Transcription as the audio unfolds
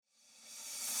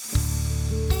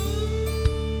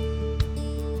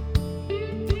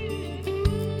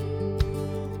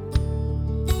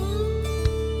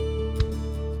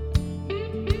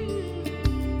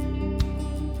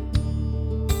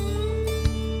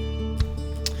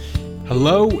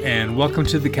Hello and welcome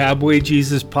to the Cowboy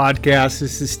Jesus podcast.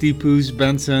 This is Steve Poos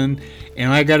Benson,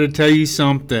 and I got to tell you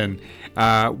something.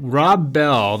 Rob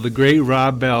Bell, the great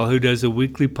Rob Bell, who does a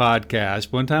weekly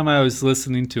podcast, one time I was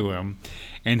listening to him,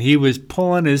 and he was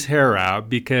pulling his hair out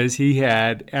because he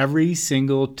had every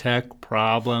single tech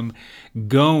problem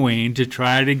going to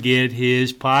try to get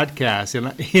his podcast.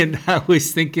 And I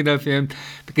was thinking of him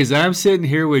because I'm sitting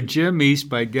here with Jim East,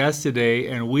 my guest today,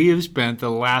 and we have spent the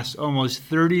last almost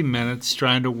 30 minutes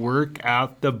trying to work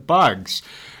out the bugs.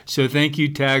 So thank you,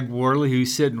 Tag Worley,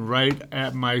 who's sitting right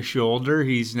at my shoulder.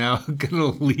 He's now going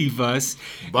to leave us.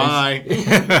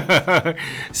 Bye.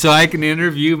 So I can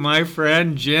interview my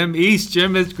friend, Jim East.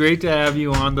 Jim, it's great to have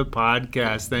you on the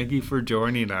podcast. Thank you for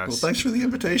joining us. Well, thanks for the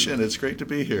invitation. It's great to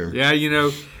be here. Yeah, you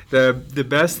know, the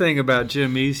best thing about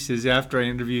Jim East is after I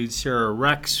interviewed Sarah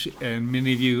Rex, and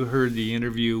many of you heard the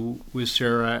interview with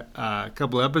Sarah a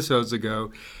couple episodes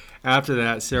ago. After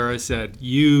that, Sarah said,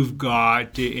 "You've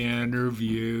got to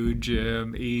interview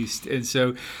Jim East." And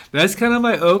so that's kind of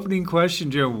my opening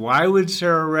question, Jim. Why would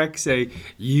Sarah Rex say,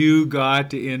 "You got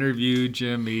to interview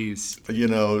Jim East"? You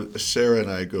know, Sarah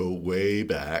and I go way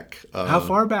back. How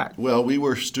far back? Well, we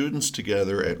were students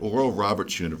together at Oral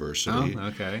Roberts University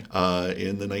okay.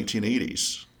 In the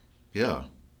 1980s. Yeah.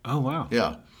 Oh, wow.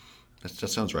 Yeah. That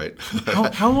sounds right.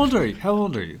 How old are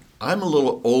you? I'm a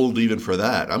little old even for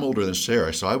that. I'm older than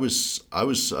Sarah. So I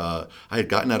had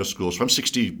gotten out of school. So I'm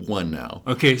 61 now.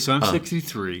 Okay, so I'm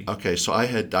 63. Okay, so I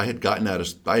had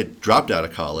dropped out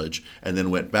of college and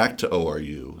then went back to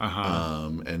ORU.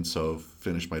 And so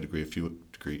finished my degree a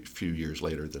few years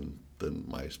later than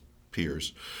my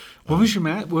peers.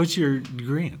 What's your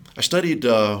degree in? I studied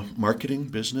marketing,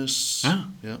 business. Oh,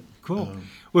 yeah. Cool.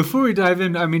 Before we dive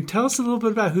in, tell us a little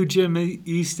bit about who Jim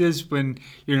East is when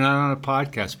you're not on a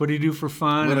podcast. What do you do for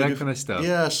fun and that kind of stuff?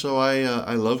 Yeah, so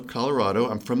I love Colorado.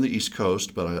 I'm from the East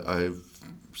Coast, but I'm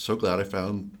so glad I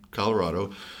found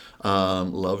Colorado.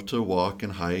 Love to walk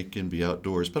and hike and be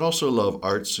outdoors, but also love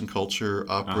arts and culture,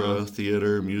 opera,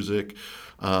 theater, music,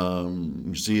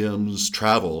 museums,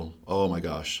 travel. Oh my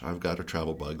gosh, I've got a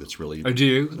travel bug that's really... Oh, do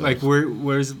you? What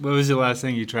was the last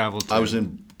thing you traveled to? I was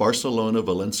in Barcelona,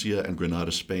 Valencia, and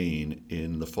Granada, Spain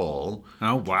in the fall.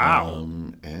 Oh, wow.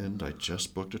 And I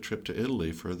just booked a trip to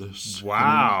Italy for this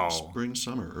early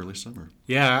summer.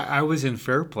 Yeah, I was in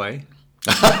Fairplay.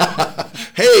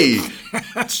 Hey,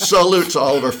 salute to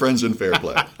all of our friends in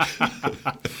Fairplay.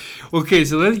 Okay,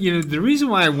 so the reason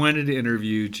why I wanted to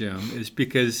interview Jim is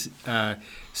because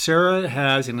Sarah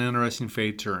has an interesting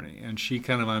faith journey, and she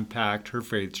kind of unpacked her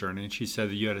faith journey, and she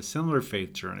said that you had a similar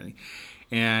faith journey.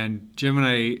 And Jim and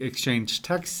I exchanged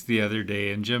texts the other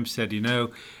day, and Jim said,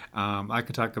 I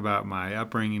could talk about my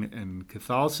upbringing in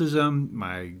Catholicism,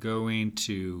 my going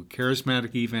to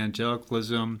charismatic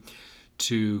evangelicalism,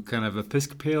 to kind of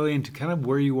Episcopalian, to kind of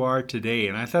where you are today.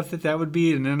 And I thought that would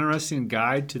be an interesting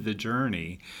guide to the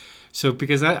journey. So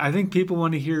because I think people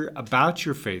want to hear about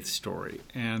your faith story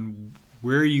and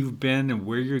where you've been and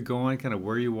where you're going, kind of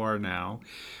where you are now.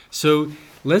 So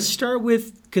let's start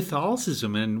with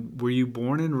Catholicism. And were you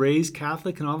born and raised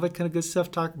Catholic and all that kind of good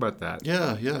stuff? Talk about that.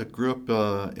 Yeah. I grew up,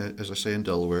 as I say, in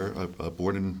Delaware.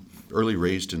 Early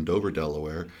raised in Dover,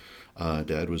 Delaware.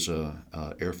 Dad was a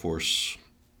Air Force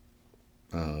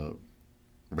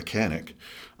mechanic,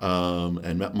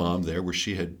 and met Mom there, where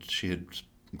she had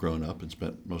grown up and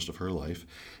spent most of her life.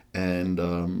 And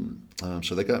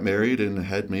so they got married and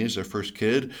had me as their first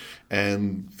kid.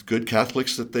 And good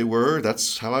Catholics that they were,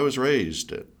 that's how I was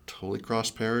raised at Holy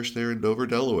Cross Parish there in Dover,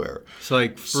 Delaware. So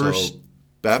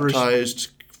baptized,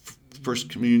 first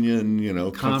communion,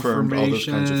 confirmed, all those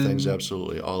kinds of things,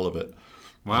 absolutely, all of it.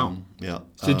 Wow. Yeah.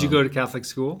 So did you go to Catholic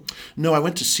school? No, I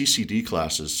went to CCD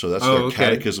classes. So that's their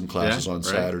catechism classes on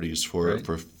Saturdays for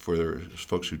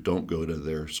folks who don't go to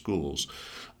their schools.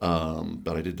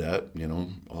 But I did that,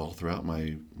 all throughout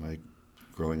my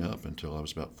growing up until I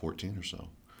was about 14 or so.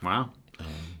 Wow.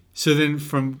 So did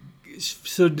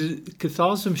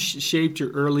Catholicism shaped your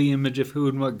early image of who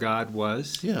and what God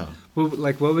was? Yeah.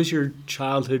 What was your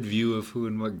childhood view of who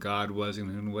and what God was and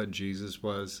who and what Jesus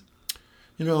was?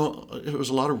 It was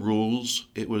a lot of rules.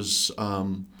 It was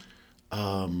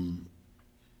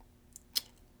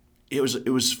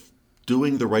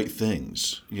doing the right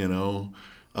things.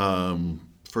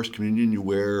 First communion, you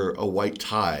wear a white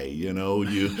tie. You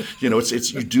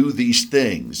do these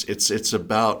things. It's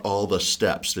about all the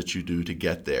steps that you do to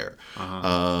get there.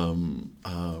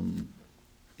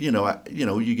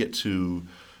 You get to.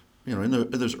 In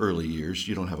those early years,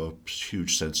 you don't have a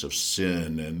huge sense of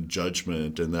sin and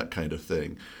judgment and that kind of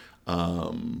thing.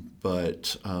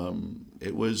 But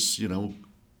it was,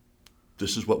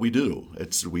 this is what we do.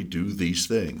 We do these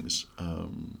things,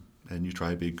 and you try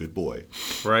to be a good boy.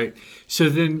 Right. So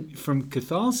then, from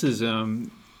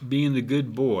Catholicism, being the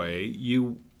good boy,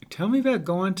 you tell me about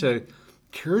going to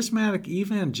charismatic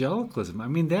evangelicalism. I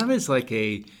mean, that is like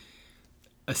a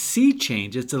sea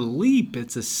change. It's a leap.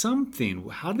 It's a something.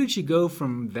 How did you go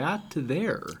from that to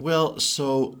there? Well,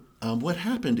 so what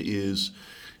happened is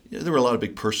there were a lot of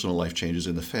big personal life changes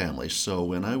in the family. So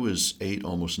when I was 8,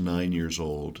 almost 9 years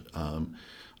old,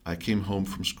 I came home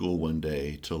from school one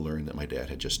day to learn that my dad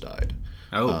had just died.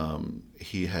 Oh.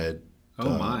 He had.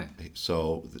 Oh, my.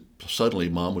 So suddenly,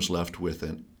 Mom was left with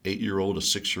an 8-year-old, a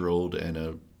 6-year-old, and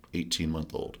a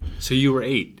 18-month-old. So you were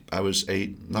 8. I was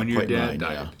 8, not when quite your dad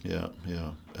 9.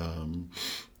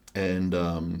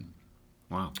 died.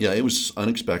 Wow. Yeah, it was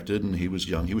unexpected, and he was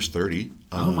young. He was 30.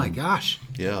 Oh my gosh.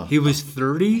 Yeah. He was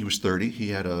 30? He was 30. He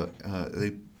had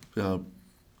they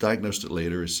diagnosed it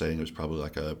later as saying it was probably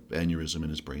like a aneurysm in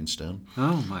his brainstem.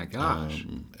 Oh my gosh.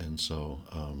 And so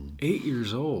 8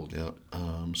 years old. Yeah.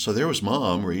 So there was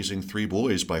Mom raising 3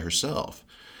 boys by herself.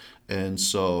 And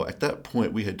so at that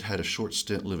point, we had had a short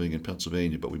stint living in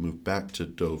Pennsylvania, but we moved back to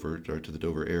Dover, or to the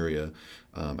Dover area,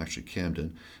 actually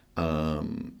Camden,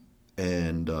 and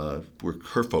where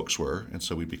her folks were, and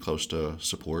so we'd be close to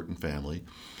support and family,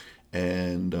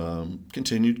 and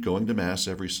continued going to Mass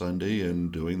every Sunday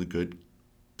and doing the good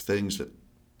things that,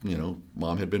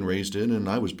 Mom had been raised in, and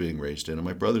I was being raised in, and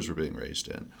my brothers were being raised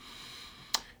in.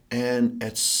 And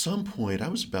at some point, I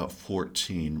was about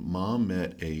 14, Mom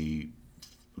met a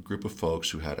group of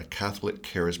folks who had a Catholic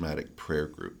charismatic prayer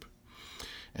group.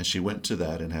 And she went to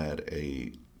that and had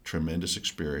a tremendous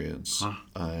experience,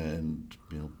 and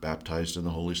baptized in the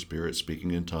Holy Spirit,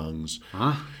 speaking in tongues.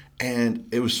 And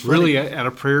it was funny. Really, at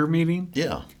a prayer meeting?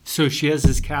 Yeah. So she has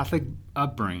this Catholic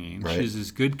upbringing. Right. She's this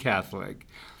good Catholic.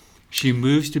 She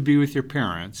moves to be with your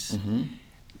parents,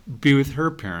 be with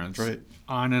her parents. Right.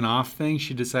 On and off thing,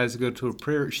 she decides to go to a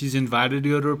prayer. She's invited to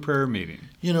go to a prayer meeting.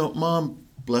 Mom,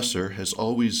 bless her, has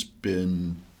always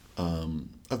been a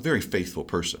very faithful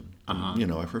person.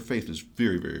 Her faith is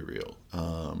very, very real.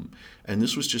 And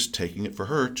this was just taking it for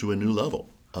her to a new level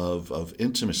of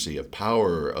intimacy, of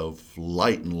power, of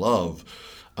light and love.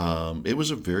 It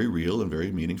was a very real and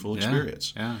very meaningful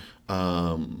experience. Yeah.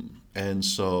 And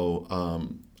so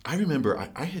I remember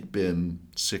I had been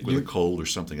sick with a cold or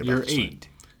something about You're this time. 8.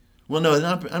 Well, no,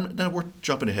 now we're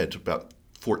jumping ahead to about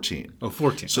 14. Oh,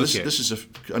 14. So okay. this is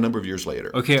a number of years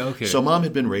later. Okay. So Mom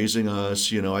had been raising us.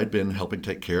 I'd been helping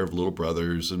take care of little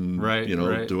brothers and, Right.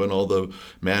 doing all the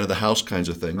man of the house kinds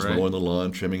of things, Right. mowing the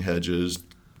lawn, trimming hedges,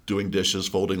 doing dishes,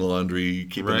 folding laundry,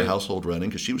 keeping Right. the household running,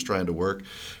 because she was trying to work,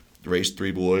 raise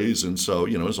 3 boys, and so,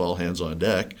 it was all hands on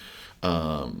deck.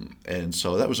 And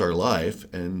so that was our life.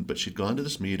 But she'd gone to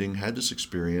this meeting, had this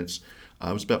experience.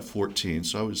 I was about 14,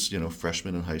 so I was,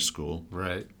 freshman in high school.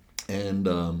 Right. And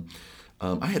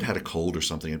I had had a cold or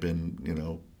something. I'd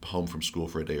been, home from school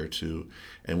for a day or two.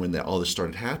 And when all this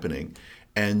started happening,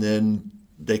 and then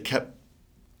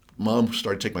Mom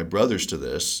started taking my brothers to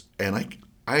this, and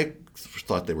I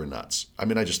thought they were nuts. I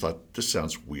mean, I just thought, this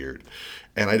sounds weird.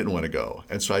 And I didn't want to go.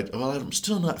 And so I'm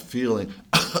still not feeling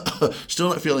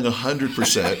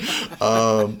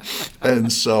 100%.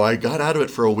 And so I got out of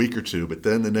it for a week or two. But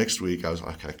then the next week, I was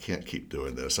like, I can't keep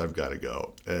doing this. I've got to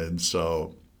go. And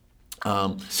so...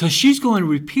 so she's going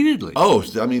repeatedly. Oh,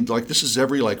 I mean, this is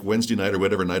every Wednesday night or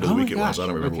whatever night of the week it was. I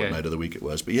don't remember Okay. what night of the week it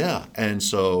was, but yeah. And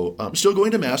so still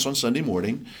going to Mass on Sunday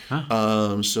morning.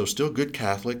 So still good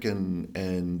Catholic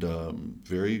and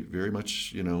very, very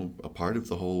much, a part of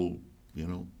the whole,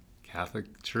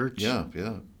 Catholic Church. Yeah.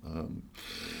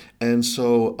 And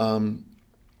so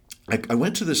I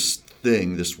went to this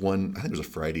one, I think it was a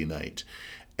Friday night.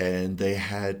 And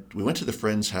we went to the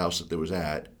friend's house that they was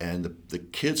at, and the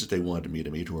kids that they wanted me to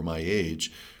meet, who were my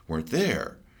age, weren't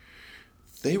there.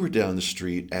 They were down the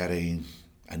street at a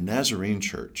Nazarene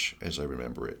church, as I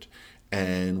remember it,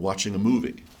 and watching a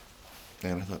movie.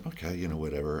 And I thought, okay,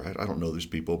 whatever. I don't know these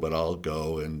people, but I'll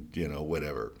go and,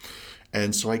 whatever.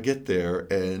 And so I get there,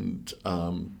 and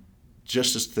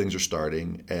just as things are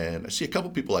starting, and I see a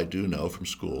couple people I do know from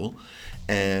school,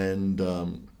 and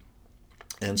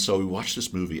so we watch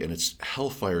this movie, and it's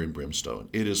hellfire and brimstone.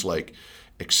 It is like,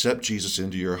 accept Jesus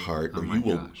into your heart, or you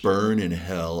will burn in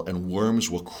hell, and worms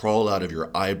will crawl out of your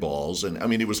eyeballs. And I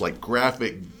mean, it was like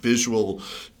graphic, visual,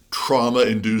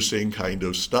 trauma-inducing kind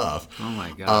of stuff. Oh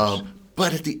my gosh.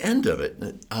 But at the end of it,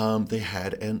 they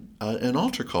had an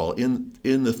altar call in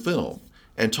the film,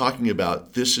 and talking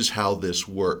about this is how this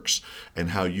works and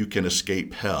how you can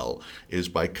escape hell is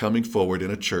by coming forward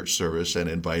in a church service and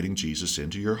inviting Jesus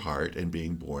into your heart and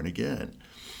being born again.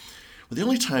 the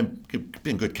only time,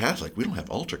 being good Catholic, we don't have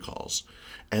altar calls.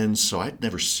 And so I'd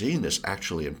never seen this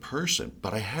actually in person,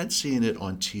 but I had seen it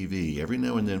on TV. Every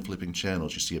now and then, flipping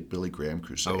channels, you see a Billy Graham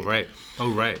crusade. Oh, right.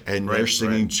 Oh, right. And right, they're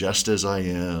singing right. "Just as I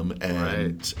Am,"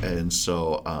 Right. and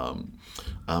so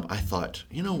I thought,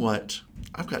 you know what?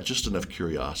 I've got just enough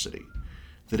curiosity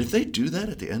that if they do that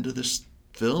at the end of this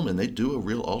film and they do a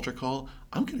real altar call,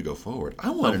 I'm going to go forward. I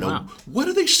want to know, wow. what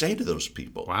do they say to those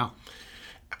people? Wow.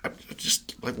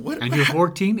 Just like what? And you're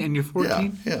 14? And you're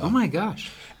 14? Yeah. Oh, my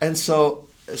gosh. And so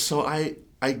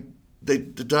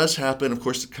it does happen. Of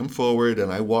course, to come forward,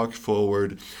 and I walk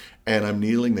forward, and I'm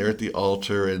kneeling there at the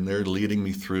altar, and they're leading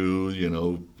me through.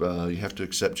 You have to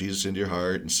accept Jesus into your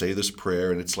heart and say this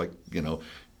prayer, and it's like,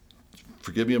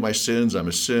 forgive me of my sins. I'm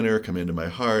a sinner. Come into my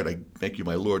heart. I make you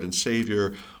my Lord and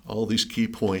Savior. All these key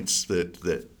points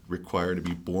that require to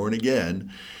be born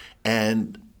again,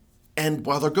 And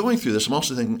while they're going through this, I'm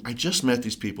also thinking, I just met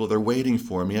these people. They're waiting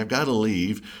for me. I've got to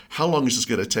leave. How long is this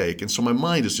going to take? And so my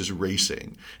mind is just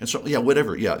racing. And so,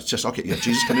 whatever. Yeah, it's just, okay,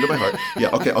 Jesus, come into my heart. Yeah,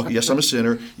 okay, yes, I'm a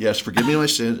sinner. Yes, forgive me my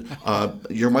sin.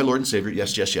 You're my Lord and Savior.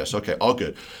 Yes. Okay, all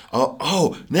good.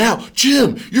 Now,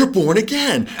 Jim, you're born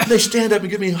again. And they stand up and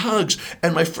give me hugs.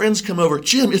 And my friends come over.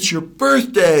 Jim, it's your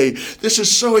birthday. This is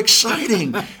so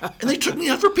exciting. And they took me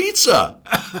out for pizza.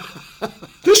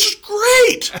 This is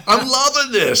great. I'm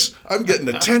loving this. I'm getting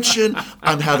attention.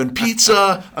 I'm having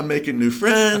pizza. I'm making new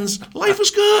friends. Life is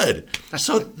good.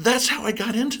 So that's how I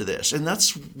got into this, and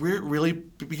that's where it really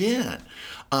began.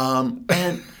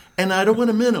 And I don't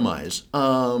want to minimize.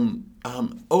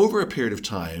 Over a period of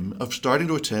time of starting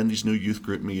to attend these new youth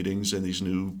group meetings and these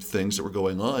new things that were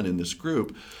going on in this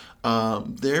group,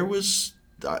 there was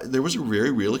a very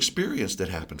real experience that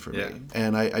happened for me.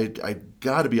 And I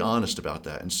got to be honest about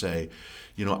that and say,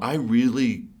 I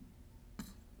really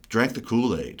drank the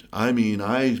Kool-Aid. I mean,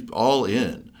 all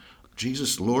in.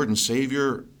 Jesus, Lord and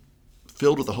Savior,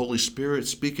 filled with the Holy Spirit,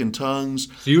 speak in tongues.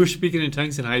 So you were speaking in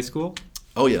tongues in high school?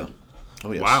 Oh, yeah.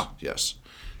 Oh, yes. Wow. Yes.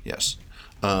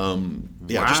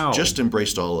 Wow. Just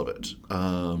embraced all of it.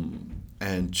 And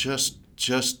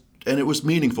and it was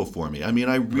meaningful for me. I mean,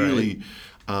 I really...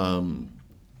 Right.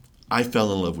 I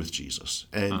fell in love with Jesus,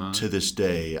 and to this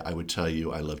day, I would tell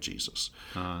you I love Jesus.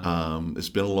 It's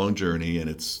been a long journey, and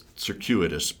it's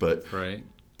circuitous, but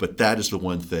that is the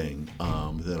one thing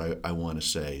that I want to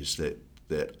say is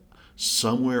that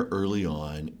somewhere early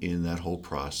on in that whole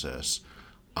process,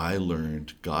 I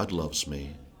learned God loves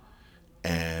me,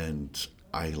 and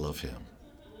I love Him,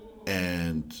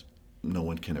 and no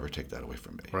one can ever take that away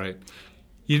from me. Right.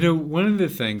 One of the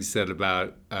things said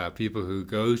about people who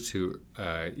go to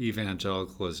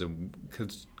evangelicalism,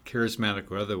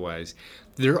 charismatic or otherwise,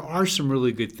 there are some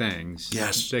really good things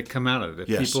that come out of it.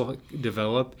 People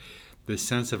develop the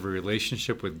sense of a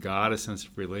relationship with God, a sense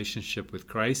of relationship with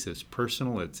Christ. It's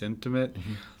personal, it's intimate,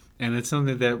 and it's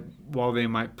something that while they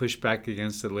might push back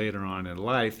against it later on in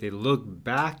life, they look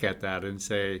back at that and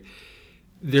say,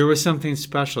 there was something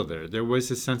special there. There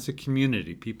was a sense of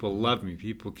community. People loved me.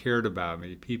 People cared about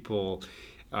me.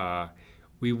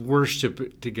 We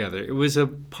worshiped together. It was a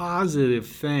positive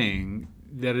thing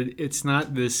that it's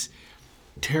not this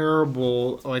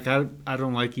terrible, like I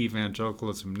don't like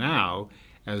evangelicalism now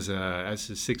as a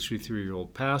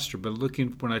 63-year-old pastor, but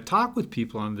when I talk with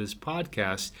people on this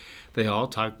podcast, they all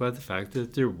talk about the fact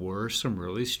that there were some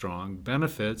really strong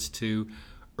benefits to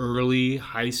early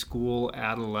high school,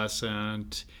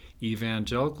 adolescent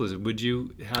evangelicalism. Would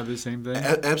you have the same thing?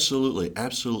 Absolutely.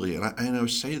 And I would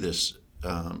say this,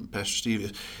 Pastor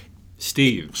Steve.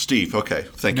 Steve, okay.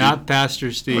 Thank you. Not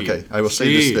Pastor Steve. Okay, I will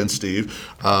say this then, Steve.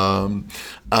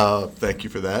 Thank you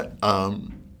for that.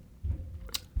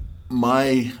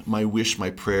 My wish,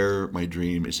 my prayer, my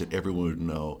dream is that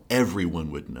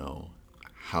everyone would know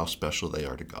how special they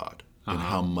are to God and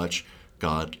how much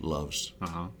God loves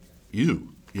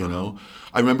you.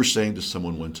 I remember saying to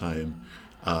someone one time,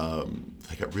 I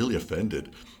got really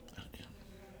offended.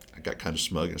 I got kind of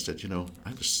smug and I said, I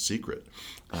have a secret.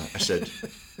 I said,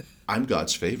 I'm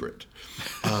God's favorite.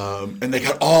 And they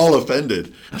got all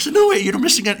offended. I said, no, wait, you're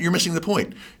missing the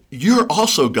point. You're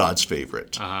also God's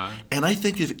favorite. And I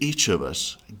think if each of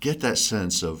us get that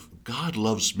sense of God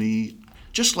loves me,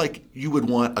 just like you would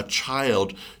want a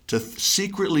child to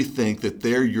secretly think that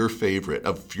they're your favorite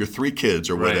of your 3 kids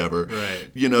or whatever. Right.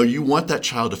 You want that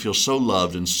child to feel so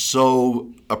loved and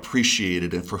so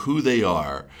appreciated and for who they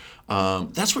are.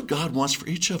 That's what God wants for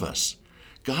each of us.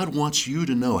 God wants you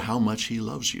to know how much He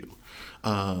loves you.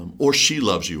 Or she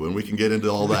loves you, and we can get into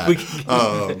all that.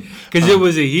 Because it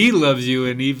was a he loves you,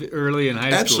 and early in high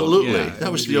school. Absolutely, Yeah,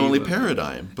 that was the only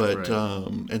paradigm. But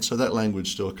Right. and so that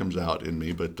language still comes out in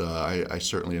me. But I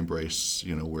certainly embrace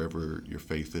wherever your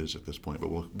faith is at this point.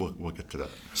 But we'll get to that.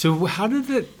 So how did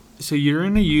that? So you're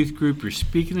in a youth group. You're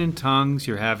speaking in tongues.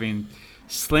 You're having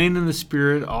slain in the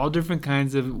spirit. All different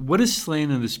kinds of. What is slain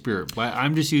in the spirit?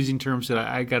 I'm just using terms that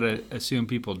I gotta assume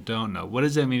people don't know. What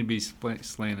does that mean to be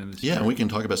slain in the spirit? Yeah, and we can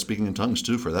talk about speaking in tongues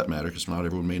too, for that matter, because not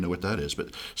everyone may know what that is.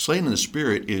 But slain in the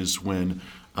spirit is when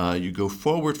you go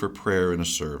forward for prayer in a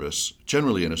service,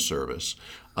 generally in a service,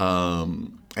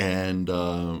 and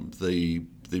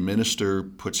the minister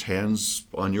puts hands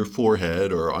on your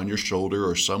forehead or on your shoulder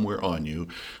or somewhere on you,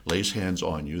 lays hands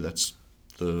on you. That's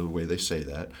the way they say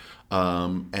that.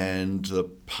 And the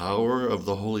power of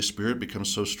the Holy Spirit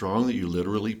becomes so strong that you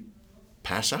literally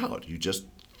pass out. You just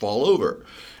fall over.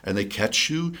 And they catch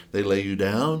you, they lay you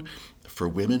down. For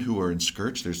women who are in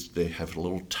skirts, they have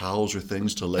little towels or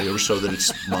things to lay over so that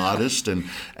it's modest and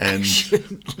it's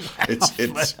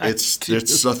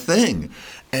a thing.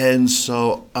 And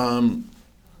so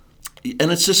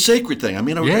and it's a sacred thing. I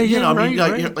mean,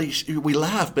 we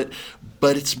laugh,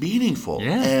 but it's meaningful.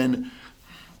 Yeah. And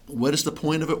what is the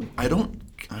point of it? I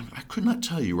could not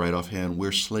tell you right offhand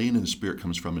where slain in the spirit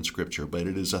comes from in Scripture, but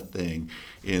it is a thing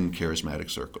in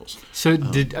charismatic circles. So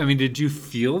did you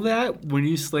feel that when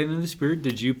you slain in the spirit?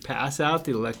 Did you pass out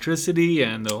the electricity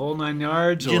and the whole 9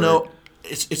 yards?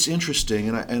 It's interesting,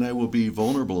 and I will be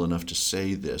vulnerable enough to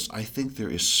say this. I think there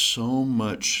is so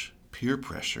much peer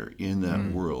pressure in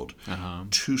that world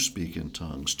to speak in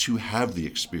tongues, to have the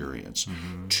experience,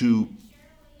 to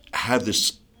have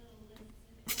this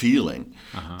feeling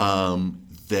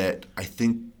that I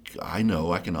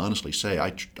can honestly say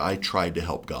I tried to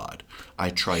help God. I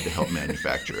tried to help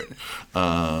manufacture it.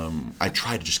 I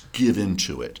tried to just give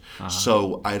into it.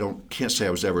 So I can't say I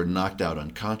was ever knocked out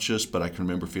unconscious, but I can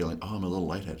remember feeling, I'm a little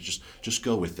lightheaded. Just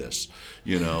go with this,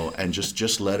 and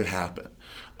just let it happen.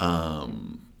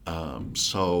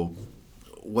 So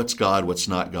what's God? What's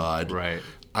not God? Right.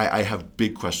 I have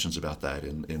big questions about that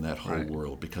in that whole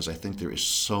world, because I think there is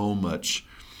so much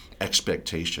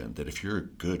expectation that if you're a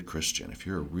good Christian, if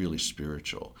you're really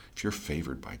spiritual, if you're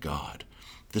favored by God,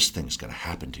 this thing's going to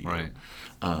happen to you. Right.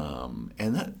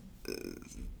 And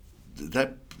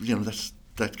that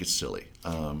gets silly,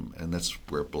 and that's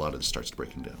where a lot of this starts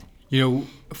breaking down.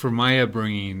 For my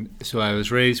upbringing, so I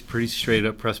was raised pretty straight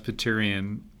up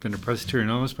Presbyterian, been a Presbyterian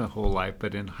almost my whole life,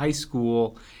 but in high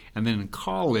school and then in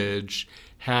college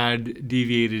had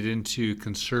deviated into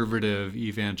conservative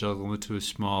evangelical, went to a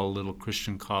small little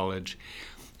Christian college.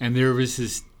 And there was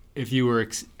this, if you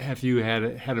had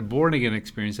a born again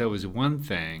experience, that was one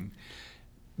thing.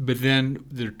 But then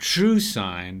the true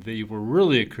sign that you were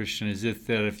really a Christian is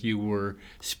if you were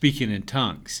speaking in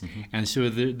tongues. And so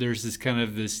there's this kind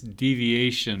of this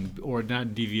deviation, or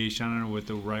not deviation, I don't know what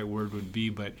the right word would be,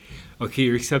 but okay,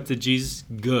 you accepted Jesus,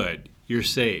 good, you're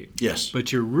saved. Yes.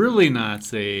 But you're really not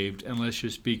saved unless you're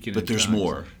speaking in tongues. But there's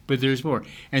more. But there's more.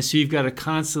 And so you've got to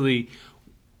constantly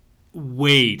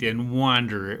wait and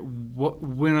wonder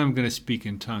when I'm going to speak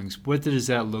in tongues. What does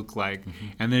that look like?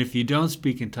 And then if you don't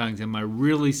speak in tongues, am I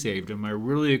really saved? Am I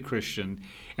really a Christian?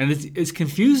 And it's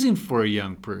confusing for a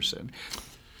young person.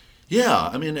 Yeah,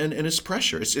 I mean, and it's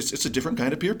pressure. It's a different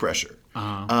kind of peer pressure.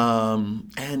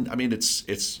 And I mean,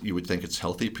 it's you would think it's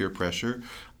healthy peer pressure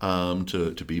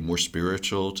to be more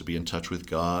spiritual, to be in touch with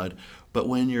God. But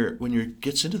when you're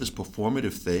gets into this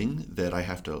performative thing that I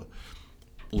have to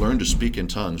learn to speak in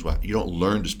tongues. Well, you don't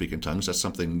learn to speak in tongues. That's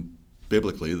something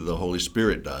biblically the Holy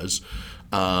Spirit does.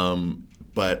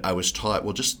 But I was taught,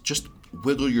 well, just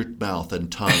wiggle your mouth and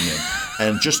tongue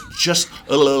and just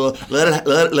let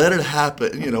it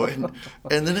happen,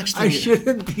 And the next thing, I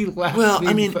shouldn't be laughing. Well,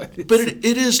 I mean, but it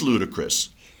is ludicrous.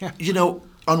 Yeah.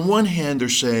 On one hand, they're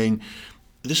saying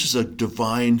this is a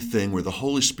divine thing where the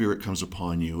Holy Spirit comes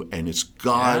upon you, and it's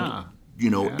God.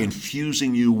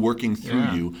 Infusing you, working through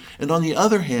you. And on the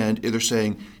other hand, they're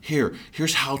saying,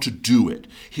 here's how to do it.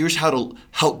 Here's how to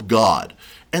help God.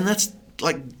 And that's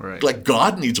like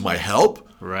God needs my help.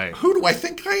 Right. Who do I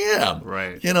think I am?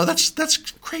 Right. That's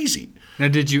crazy. Now,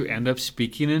 did you end up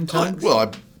speaking in tongues?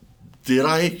 Did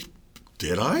I?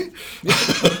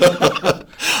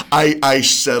 I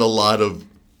said a lot of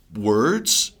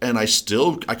words, and I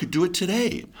could do it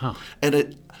today. Huh.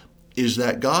 And is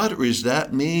that God, or is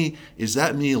that me? Is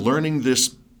that me learning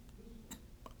this?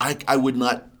 I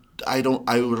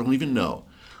don't even know.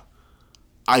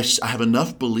 I have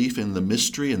enough belief in the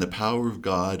mystery and the power of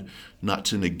God not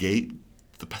to negate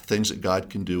the things that God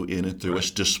can do in and through us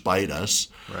despite us.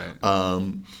 Right.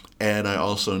 And I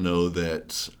also know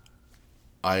that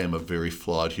I am a very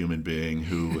flawed human being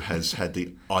who has had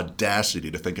the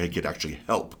audacity to think I could actually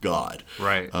help God.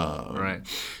 Right. Right.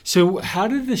 So how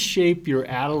did this shape your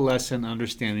adolescent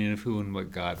understanding of who and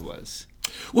what God was?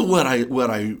 Well, what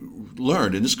I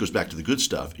learned, and this goes back to the good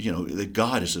stuff, that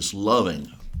God is this loving,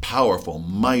 powerful,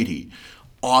 mighty,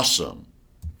 awesome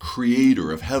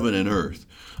creator of heaven and earth,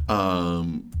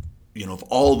 of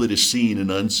all that is seen and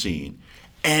unseen.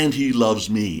 And he loves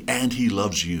me, and he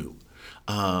loves you.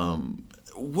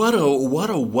 What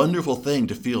a wonderful thing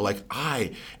to feel like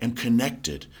I am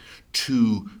connected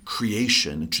to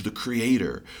creation, to the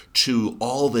Creator, to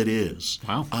all that is.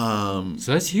 Wow.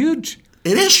 So that's huge.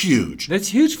 It is huge. That's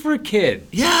huge for a kid.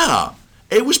 Yeah,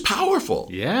 it was powerful.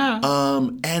 Yeah.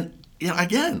 And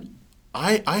again,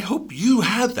 I hope you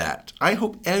have that. I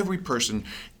hope every person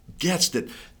gets that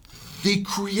the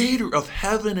Creator of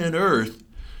heaven and earth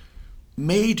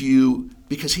made you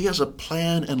because he has a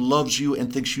plan and loves you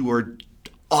and thinks you are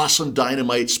awesome,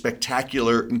 dynamite,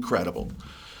 spectacular, incredible.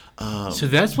 So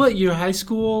that's what your high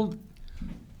school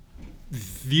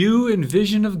view and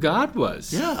vision of God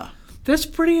was. Yeah. That's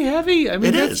pretty heavy. I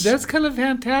mean, that's kind of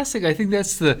fantastic. I think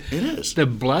that's the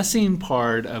blessing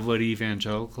part of what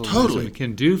evangelicalism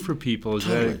can do for people is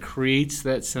that it creates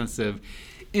that sense of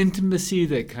intimacy,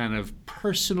 that kind of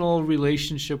personal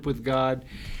relationship with God.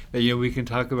 That we can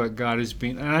talk about God as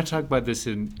being, and I talk about this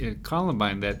in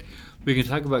Columbine, that we can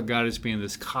talk about God as being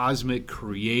this cosmic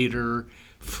creator,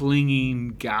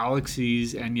 flinging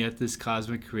galaxies, and yet this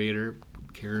cosmic creator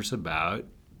cares about,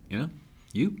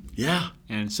 you. Yeah.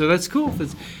 And so that's cool.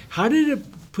 How did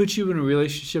it put you in a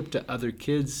relationship to other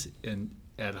kids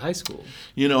at high school?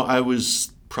 I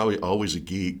was probably always a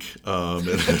geek, I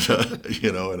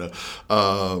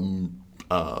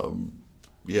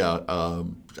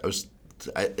was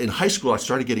in high school. I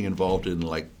started getting involved in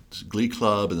like Glee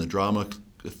Club and the drama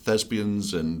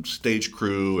thespians and stage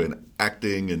crew and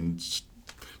acting and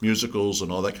musicals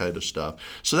and all that kind of stuff.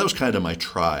 So that was kind of my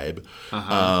tribe.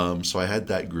 So I had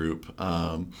that group.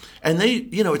 And they,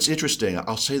 it's interesting.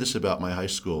 I'll say this about my high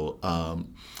school.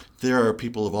 There are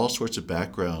people of all sorts of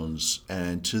backgrounds.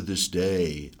 And to this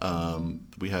day,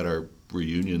 we had our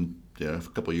reunion a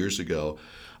couple of years ago.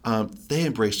 They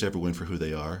embraced everyone for who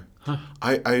they are. Huh.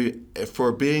 I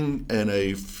for being in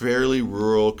a fairly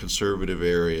rural, conservative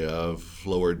area of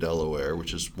lower Delaware,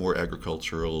 which is more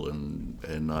agricultural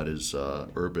and not as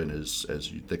urban as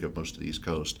you think of most of the East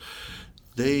Coast,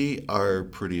 they are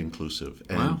pretty inclusive.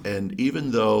 And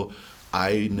even though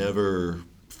I never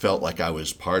felt like I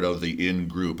was part of the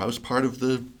in-group, I was part of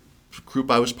the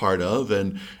group I was part of,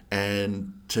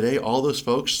 and today all those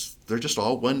folks, they're just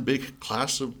all one big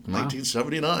class of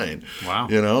 1979. Wow.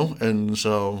 And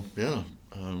so, yeah.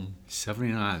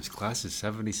 79, class of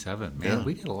 77. Man,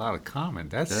 we get a lot of common.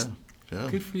 That's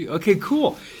good for you. Okay,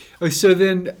 cool. So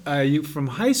then you from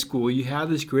high school, you have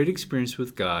this great experience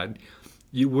with God.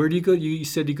 Where do you go? You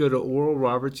said you go to Oral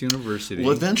Roberts University.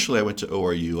 Well, eventually I went to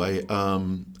ORU.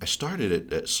 I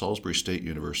started at Salisbury State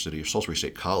University, or Salisbury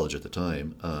State College at the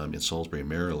time, in Salisbury,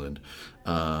 Maryland,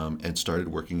 and started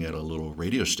working at a little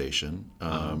radio station,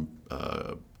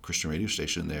 Christian radio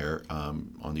station there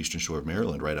on the Eastern Shore of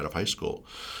Maryland, right out of high school.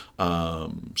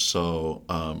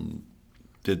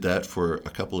 Did that for a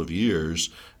couple of years,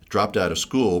 dropped out of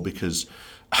school because,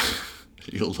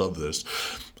 you'll love this,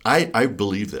 I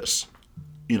believe this.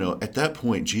 At that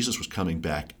point, Jesus was coming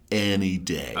back any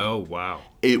day. Oh, wow.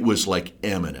 It was like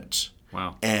imminent.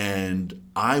 Wow. And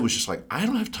I was just like, I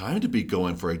don't have time to be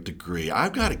going for a degree.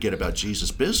 I've got to get about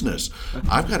Jesus' business.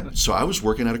 So I was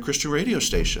working at a Christian radio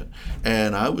station,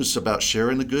 and I was about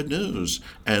sharing the good news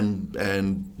and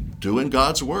doing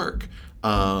God's work.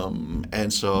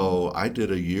 And so I did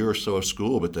a year or so of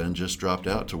school, but then just dropped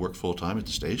out to work full time at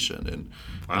the station, and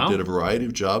I did a variety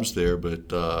of jobs there. But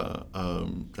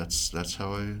that's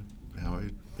how I.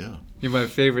 My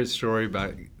favorite story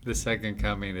about the Second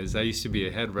Coming is I used to be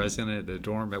a head resident at a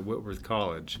dorm at Whitworth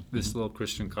College, this little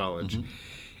Christian college.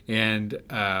 Mm-hmm. And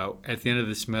at the end of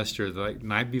the semester, the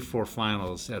night before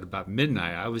finals, at about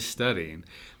midnight, I was studying.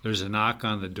 There's a knock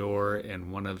on the door,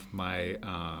 and one of my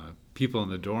people in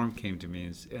the dorm came to me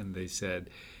and he said,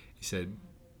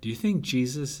 "Do you think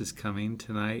Jesus is coming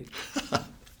tonight?"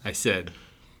 I said,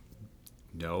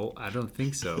 "No, I don't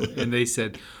think so." And they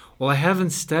said, "Well, I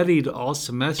haven't studied all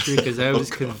semester because I was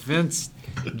convinced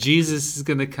Jesus is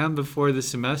going to come before the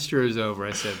semester is over."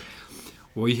 I said,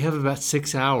 "Well, you have about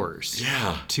 6 hours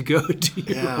to go to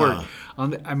your work."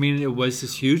 It was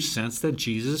this huge sense that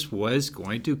Jesus was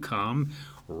going to come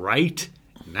right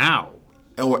now.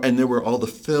 and there were all the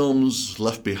films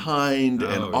Left Behind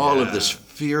and all of this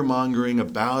fear mongering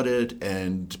about it,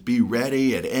 and be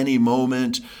ready at any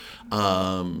moment. It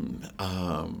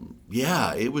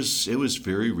was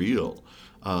very real.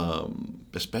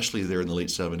 Especially there in the late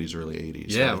 70s, early 80s.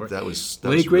 Yeah, that was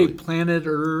late great really, Planet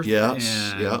Earth.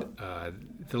 yes, and, yeah.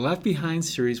 The Left Behind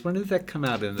series. When did that come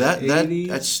out? In the That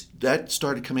 80s? that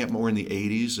started coming out more in the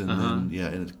 80s, and then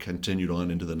and it continued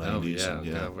on into the 90s. Oh,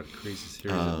 and, God, what a crazy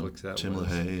series of books that Tim was.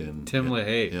 LaHaye and Tim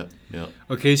LaHaye. Yeah.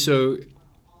 Okay, so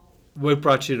what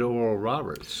brought you to Oral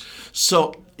Roberts?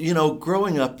 So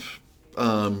growing up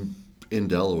in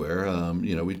Delaware,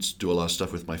 we'd do a lot of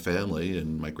stuff with my family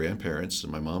and my grandparents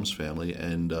and my mom's family,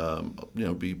 and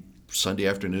be Sunday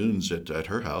afternoons at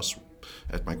her house,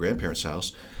 at my grandparents'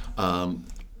 house.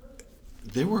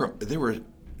 There were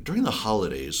during the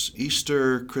holidays,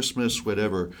 Easter, Christmas,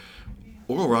 whatever.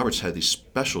 Oral Roberts had these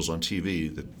specials on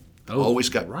TV that always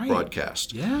got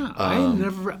broadcast. Yeah,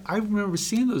 I remember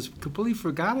seeing those. Completely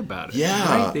forgot about it.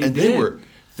 Yeah, right, and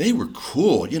they were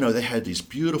cool. They had these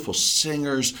beautiful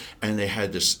singers, and they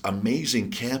had this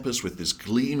amazing campus with this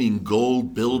gleaming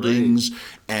gold buildings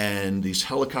and these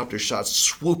helicopter shots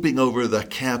swooping over the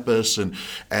campus, and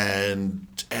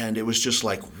it was just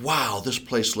like, wow, this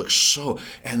place looks so,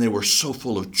 and they were so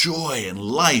full of joy and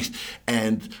light,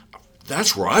 and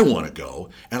that's where I want to go.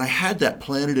 And I had that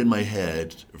planted in my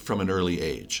head from an early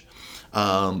age.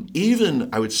 Even,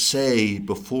 I would say,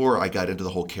 before I got into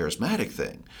the whole charismatic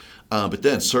thing. But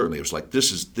then certainly it was like,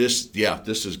 this is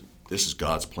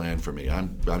God's plan for me.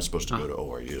 I'm supposed to go to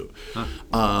ORU.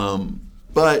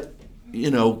 But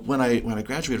when I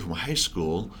graduated from high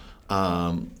school,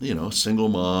 single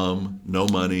mom, no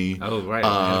money. Oh, right.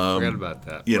 I forgot about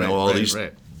that. All these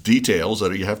details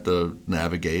that you have to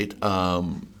navigate. I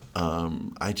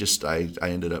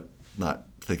ended up not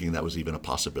thinking that was even a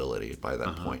possibility by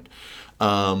that point.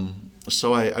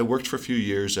 So I worked for a few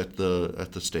years at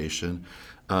the station.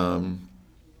 I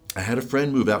had a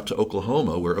friend move out to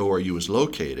Oklahoma, where ORU is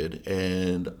located,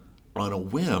 and on a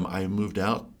whim, I moved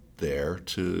out there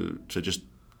to just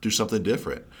do something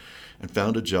different, and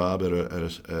found a job at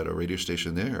a radio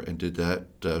station there, and did that.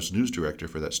 I was news director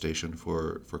for that station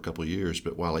for a couple of years.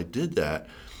 But while I did that,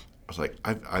 I was like,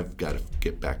 I've got to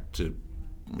get back to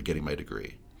getting my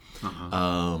degree.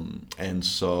 And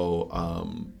so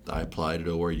I applied at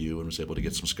ORU and was able to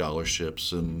get some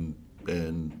scholarships and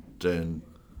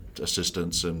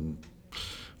assistance and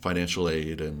financial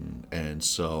aid, and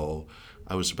so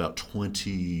I was about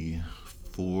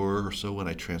 24 or so when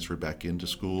I transferred back into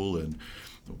school and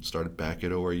started back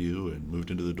at ORU and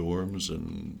moved into the dorms,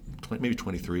 and maybe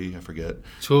 23, I forget.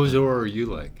 So what was ORU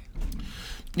like?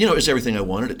 It was everything I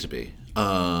wanted it to be.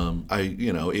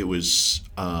 It was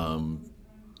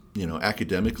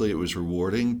academically it was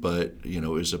rewarding, but it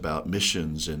was about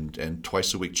missions and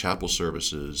twice a week chapel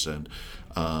services and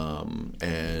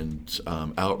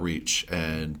outreach,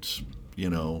 and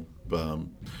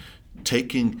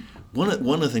taking one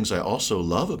of the things I also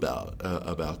love about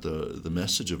the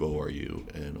message of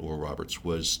ORU and Oral Roberts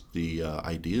was the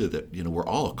idea that we're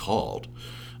all called.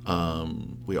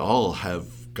 We all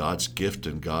have God's gift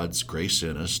and God's grace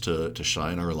in us to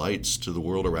shine our lights to the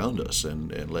world around us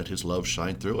and let His love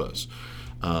shine through us.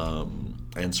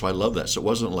 And so I love that. So it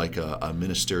wasn't like a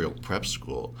ministerial prep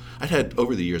school.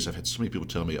 Over the years, I've had so many people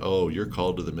tell me, oh, you're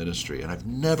called to the ministry. And I've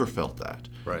never felt that.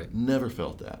 Right. Never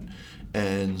felt that.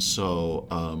 And so,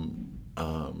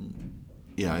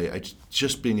 I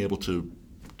just being able to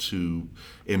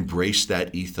embrace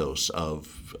that ethos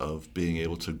of being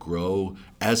able to grow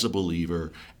as a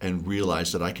believer and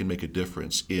realize that I can make a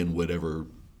difference in whatever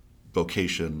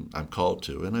vocation I'm called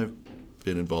to. And I've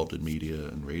been involved in media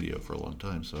and radio for a long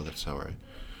time, so that's how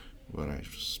when I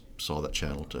saw that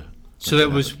channel to. So that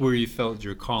was where you felt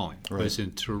your calling, right. Was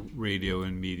into radio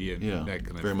and media and that kind of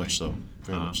thing. Very much so.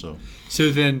 Very much so.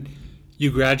 So then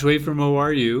you graduate from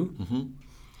ORU. Mm-hmm.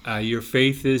 Your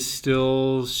faith is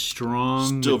still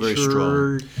strong, still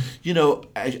mature. Very strong.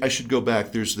 I should go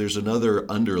back. There's another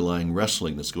underlying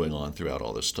wrestling that's going on throughout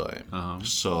all this time.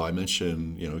 So I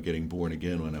mentioned getting born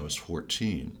again when I was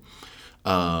 14,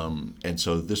 and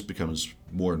so this becomes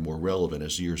more and more relevant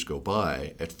as years go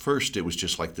by. At first, it was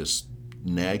just like this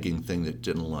nagging thing that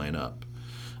didn't line up.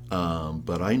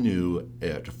 But I knew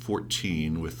at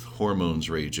 14, with hormones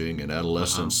raging and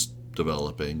adolescence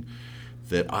developing,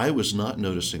 that I was not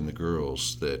noticing the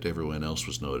girls that everyone else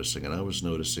was noticing, and I was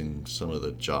noticing some of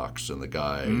the jocks and the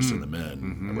guys and the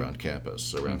men around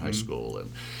campus, around high school,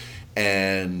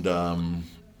 and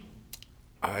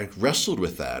I wrestled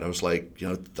with that. I was like,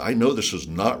 I know this is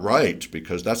not right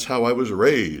because that's how I was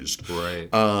raised. Right.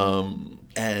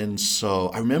 And so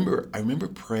I remember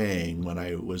praying when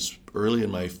I was early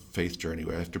in my faith journey,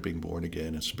 after being born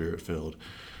again and Spirit-filled.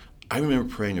 I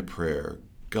remember praying a prayer,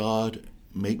 God,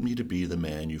 make me to be the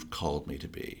man you've called me to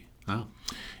be. Oh.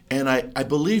 And I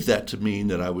believed that to mean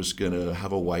that I was going to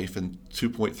have a wife and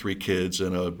 2.3 kids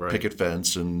and a picket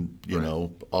fence and,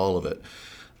 all of it.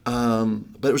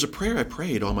 But it was a prayer I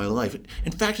prayed all my life.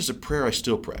 In fact, it's a prayer I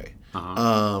still pray.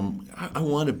 I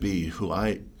want to be who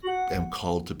I am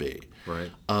called to be.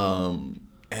 Right. So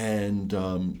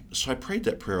I prayed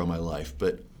that prayer all my life,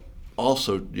 but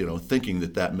also, thinking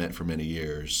that meant for many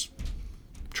years,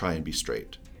 try and be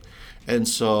straight. And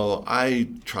so I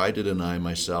tried to deny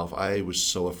myself. I was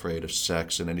so afraid of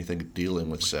sex and anything dealing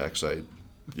with sex. I,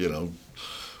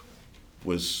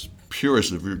 was pure as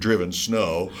the driven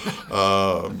snow.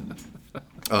 All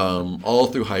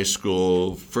through high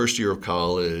school, first year of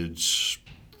college,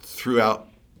 throughout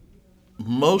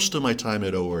most of my time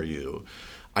at ORU.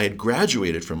 I had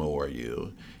graduated from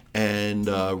ORU and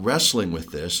wrestling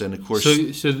with this. And of course...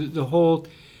 So the whole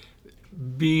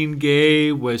being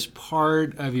gay was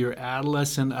part of your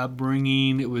adolescent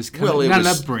upbringing. It was not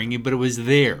upbringing, but it was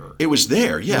there. It was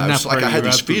there, yeah. It was like I had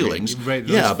these feelings. Right,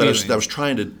 yeah, but I was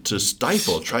trying to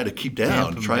stifle, trying to keep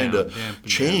down, trying to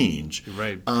change.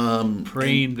 Right.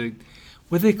 Praying the...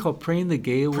 What do they call praying the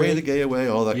gay away? Praying the gay away,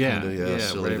 all that kind of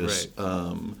silliness.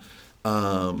 Right.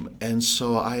 And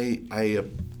so I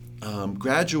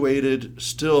graduated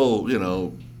still,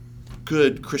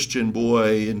 good Christian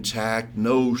boy, intact,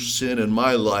 no sin in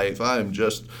my life. I'm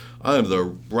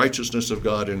the righteousness of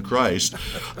God in Christ.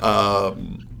 But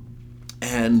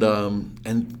I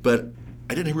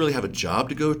didn't really have a job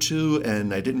to go to,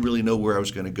 and I didn't really know where I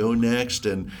was going to go next.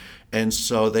 And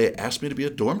so they asked me to be a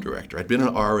dorm director. I'd been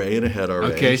an RA and a head RA.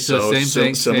 Okay, so same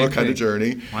thing. Similar kind of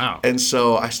journey. Wow. And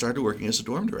so I started working as a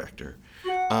dorm director.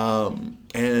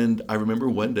 And I remember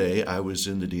one day I was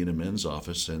in the Dean of Men's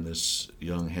office, and this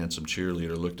young, handsome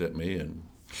cheerleader looked at me and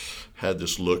had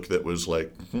this look that was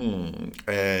like,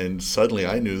 And suddenly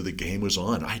I knew the game was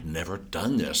on. I'd never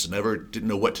done this, didn't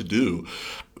know what to do.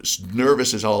 I was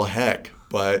nervous as all heck,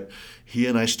 but he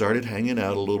and I started hanging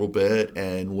out a little bit,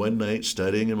 and one night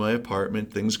studying in my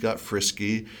apartment, things got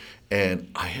frisky, and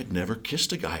I had never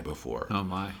kissed a guy before. Oh,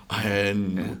 my.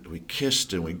 And we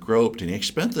kissed and we groped, and he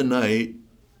spent the night.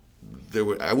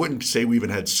 I wouldn't say we even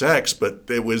had sex, but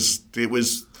it was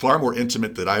far more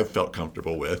intimate than I felt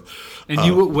comfortable with. And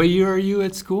what year are you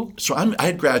at school? So I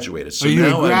had graduated. So you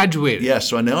had graduated? Yeah,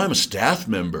 so now I'm a staff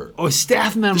member. Oh,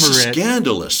 staff member. This is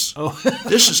scandalous. Oh.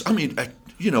 This is,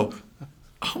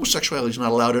 homosexuality is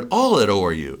not allowed at all at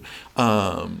ORU.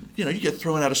 You get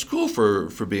thrown out of school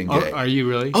for being gay. Are you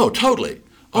really? Oh, totally.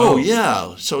 Oh,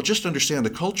 yeah. So just understand the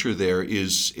culture there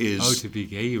is. Oh, to be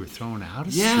gay, you were thrown out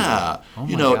of school. Yeah. Oh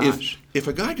my gosh. If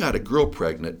a guy got a girl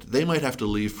pregnant, they might have to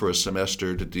leave for a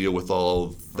semester to deal with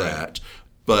all that,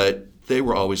 but they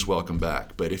were always welcome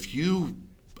back. But if you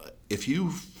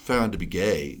found to be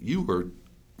gay, you were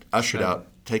ushered out,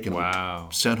 taken,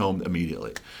 sent home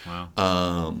immediately. Wow.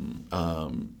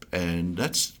 And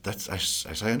that's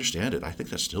as I understand it, I think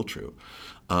that's still true.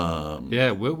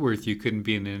 At Whitworth, you couldn't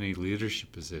be in any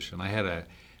leadership position. I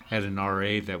had an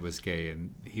RA that was gay,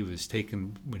 and he was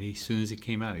taken as soon as he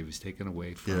came out, he was taken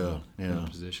away from the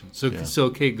position. So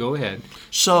okay, go ahead.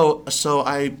 So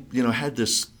I had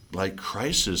this like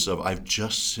crisis of I've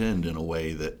just sinned in a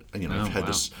way that I've had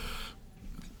this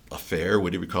affair,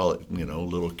 whatever you call it,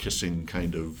 little kissing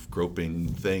kind of groping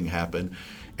thing happen.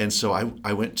 And so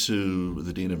I went to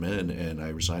the Dean of Men and I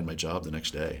resigned my job the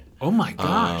next day. Oh my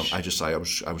gosh! I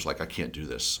was like, I can't do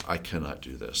this. I cannot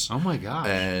do this. Oh my gosh!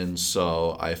 And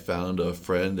so I found a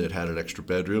friend that had an extra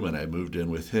bedroom, and I moved in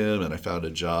with him. And I found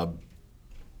a job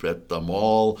at the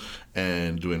mall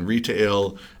and doing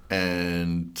retail,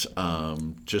 and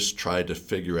just tried to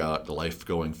figure out the life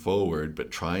going forward,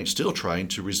 but still trying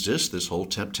to resist this whole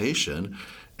temptation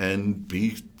and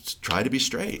try to be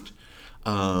straight.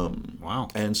 Wow.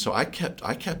 And so I kept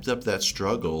up that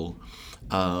struggle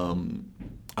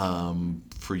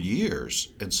for years.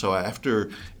 And so after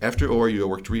ORU, I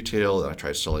worked retail, and I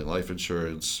tried selling life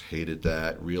insurance, hated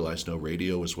that, realized no,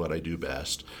 radio was what I do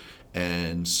best.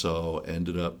 And so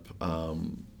ended up,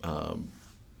 I'm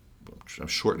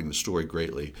shortening the story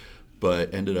greatly,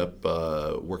 but ended up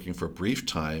working for a brief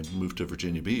time, moved to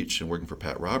Virginia Beach and working for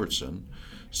Pat Robertson.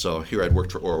 So here I'd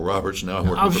worked for Oral Roberts, now I'm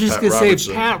working for Pat Robertson. I was just going to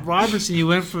say, Pat Robertson, you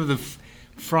went from the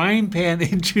frying pan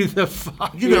into the fire.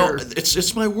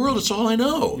 It's my world. It's all I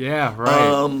know. Yeah,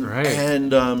 right, right.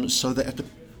 And so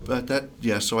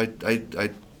so I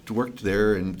worked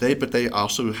there, and they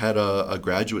also had a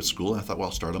graduate school. And I thought, well,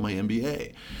 I'll start on my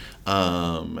MBA.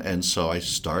 And so I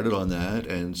started on that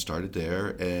and started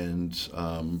there.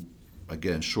 And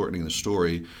again, shortening the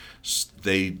story,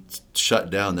 they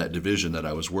shut down that division that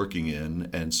I was working in,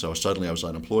 and so suddenly I was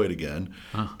unemployed again.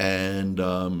 And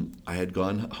I had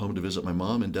gone home to visit my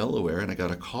mom in Delaware, and I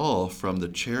got a call from the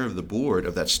chair of the board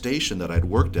of that station that I'd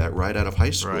worked at right out of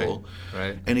high school.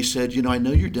 Right. And he said, I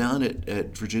know you're down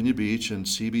at Virginia Beach and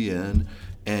CBN,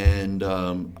 and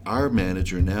our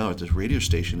manager now at this radio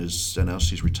station is announced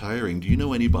he's retiring. Do you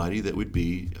know anybody that would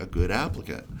be a good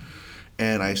applicant?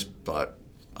 And I thought,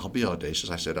 I'll be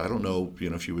audacious. I said, I don't know,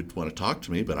 if you would want to talk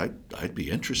to me, but I'd be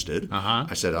interested.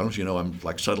 I said, I don't, I'm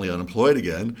like suddenly unemployed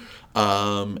again.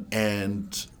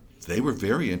 And they were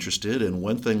very interested, and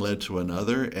one thing led to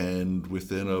another, and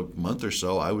within a month or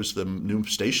so, I was the new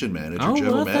station manager,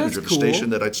 general manager of the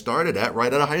station that I'd started at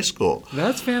right out of high school.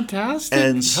 That's fantastic.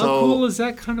 And so, how cool is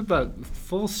that kind of a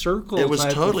full circle? It was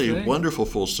totally a wonderful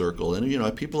full circle,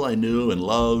 and people I knew and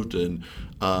loved and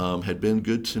had been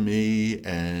good to me,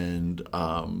 and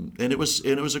it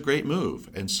was a great move.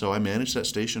 And so I managed that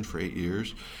station for 8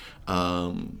 years,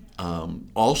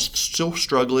 all still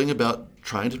struggling about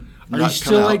trying to. Are you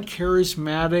still like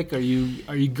charismatic?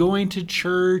 Are you going to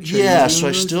church? Yeah, so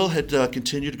I still had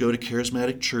continued to go to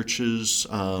charismatic churches.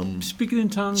 Speaking in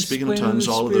tongues,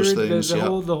 all of those things. The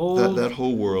whole that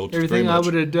whole world. Everything I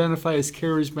would identify as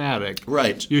charismatic.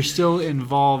 Right. You're still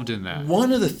involved in that.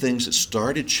 One of the things that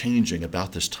started changing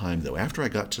about this time, though, after I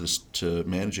got to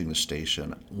managing the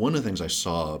station, one of the things I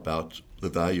saw about the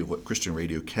value of what Christian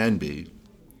radio can be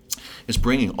is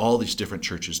bringing all these different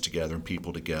churches together and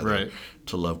people together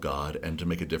to love God and to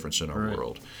make a difference in our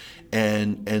world.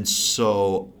 And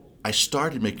so I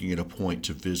started making it a point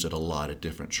to visit a lot of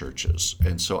different churches.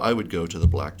 And so I would go to the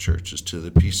black churches, to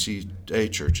the PCA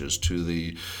churches, to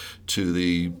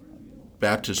the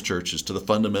Baptist churches, to the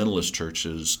fundamentalist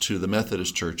churches, to the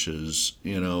Methodist churches,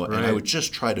 and I would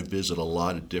just try to visit a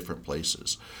lot of different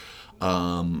places.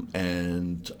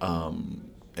 And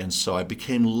so I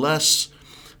became less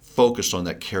focused on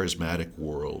that charismatic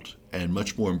world and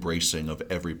much more embracing of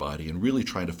everybody, and really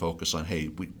trying to focus on,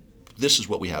 hey, this is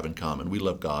what we have in common. We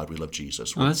love God. We love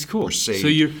Jesus. That's cool. We're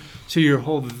saved. So your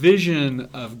whole vision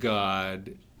of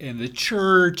God and the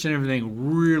church and everything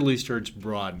really starts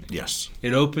broadening. Yes.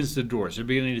 It opens the doors. You're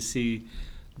beginning to see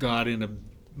God in a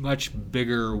much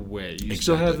bigger way. You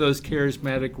still have those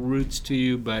charismatic roots to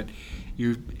you, but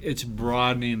it's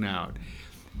broadening out.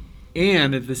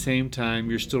 And at the same time,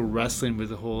 you're still wrestling with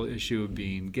the whole issue of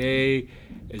being gay.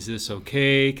 Is this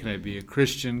okay? Can I be a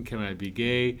Christian? Can I be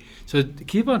gay? So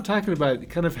keep on talking about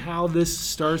kind of how this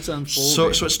starts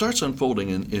unfolding. So it starts unfolding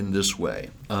in this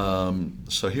way.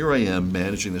 So here I am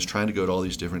managing this, trying to go to all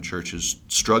these different churches,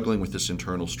 struggling with this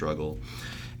internal struggle.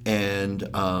 And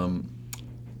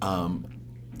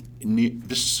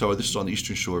this is on the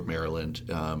eastern shore of Maryland.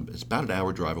 It's about an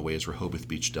hour drive away is Rehoboth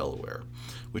Beach, Delaware,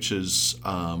 which is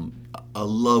a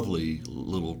lovely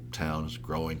little town. It's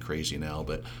growing crazy now,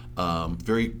 but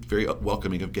very, very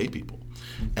welcoming of gay people.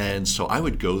 And so I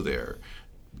would go there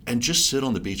and just sit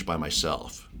on the beach by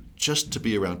myself, just to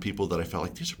be around people that I felt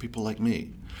like these are people like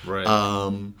me. Right.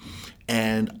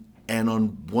 And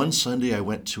on one Sunday, I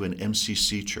went to an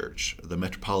MCC church, the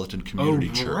Metropolitan Community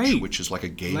Church, which is like a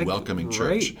gay welcoming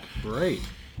church. Right.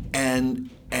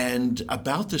 And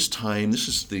about this time, this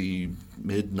is the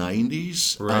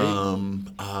mid-'90s,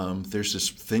 there's this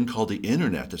thing called the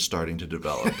internet that's starting to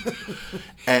develop.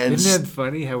 And isn't that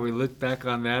funny how we look back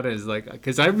on that as like,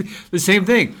 because the same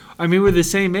thing. I mean, we're the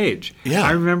same age. Yeah.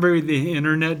 I remember the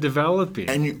internet developing.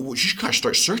 And you gotta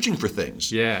start searching for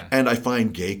things. Yeah. And I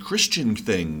find gay Christian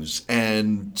things,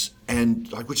 and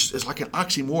like, which is like an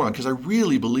oxymoron, because I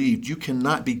really believed you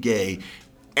cannot be gay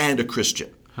and a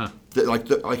Christian. Huh.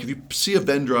 Like if you see a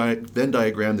Venn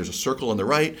diagram, there's a circle on the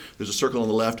right, there's a circle on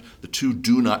the left. The two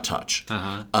do not touch.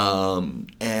 And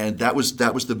that was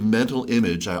the mental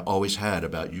image I always had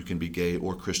about you can be gay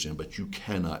or Christian, but you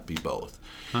cannot be both.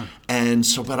 And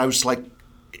so, but I was like,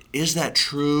 is that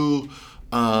true?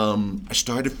 I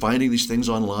started finding these things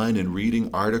online and reading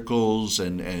articles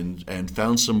and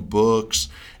found some books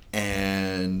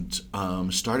and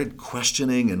started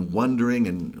questioning and wondering,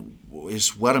 and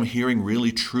is what I'm hearing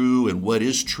really true, and what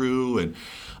is true? And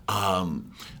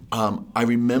I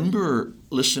remember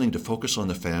listening to Focus on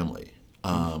the Family.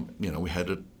 We had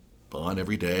it on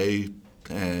every day,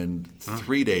 and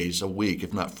 3 days a week,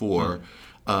 if not 4.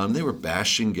 They were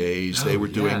bashing gays. They were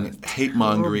doing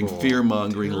hate-mongering,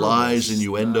 fear-mongering, lies,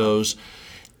 innuendos.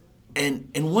 And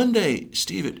one day,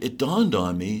 Steve, it dawned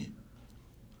on me,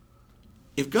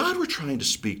 if God were trying to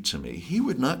speak to me, he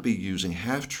would not be using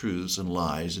half-truths and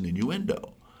lies and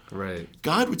innuendo. Right.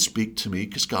 God would speak to me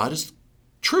because God is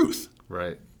truth.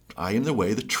 Right. I am the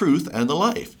way, the truth, and the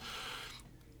life.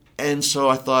 And so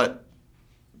I thought,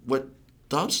 what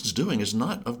Dobson's doing is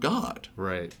not of God.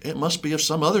 Right. It must be of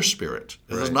some other spirit.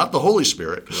 It is Right. not the Holy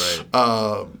Spirit. Right.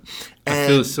 I And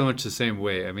feel so much the same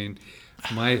way. I mean,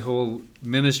 my whole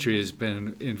ministry has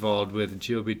been involved with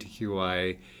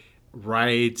LGBTQI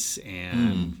rights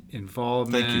and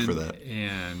involvement. Thank you for that.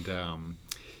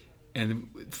 And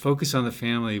focus on the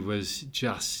family was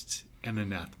just an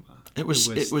anathema. It's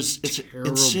terrible.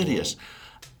 insidious.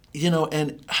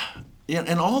 And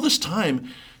all this time,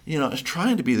 I was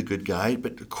trying to be the good guy,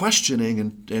 but questioning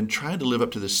and trying to live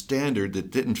up to the standard that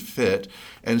didn't fit.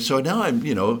 And so now I'm,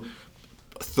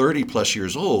 30 plus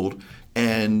years old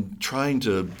and trying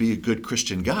to be a good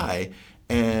Christian guy,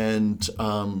 and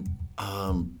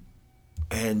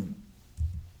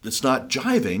it's not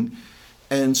jiving.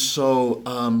 And so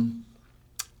I'm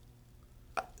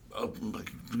going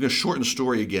to shorten the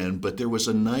story again, but there was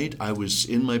a night I was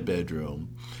in my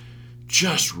bedroom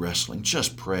just wrestling,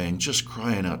 just praying, just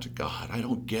crying out to God. I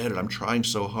don't get it. I'm trying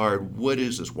so hard. What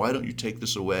is this? Why don't you take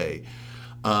this away?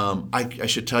 I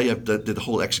should tell you, I did the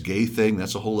whole ex-gay thing.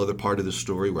 That's a whole other part of the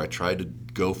story where I tried to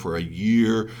go for a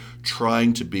year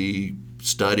trying to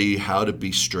study how to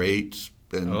be straight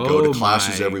and go to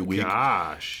classes every week.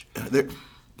 Gosh.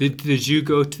 Did you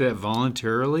go to that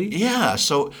voluntarily? Yeah.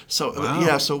 So Wow.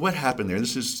 yeah. So what happened there?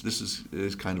 This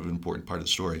is kind of an important part of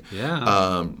the story.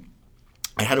 Yeah.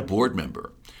 I had a board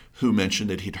member who mentioned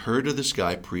that he'd heard of this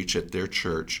guy preach at their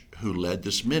church who led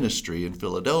this ministry in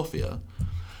Philadelphia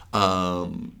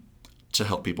to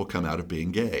help people come out of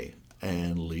being gay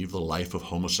and leave the life of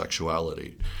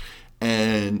homosexuality.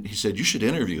 And he said, you should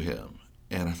interview him.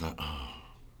 And I thought, oh,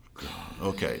 God,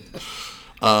 okay.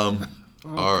 All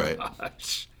right.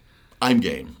 Gosh. I'm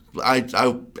game. And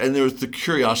there was the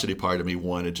curiosity part of me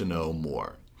wanted to know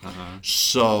more. Uh-huh.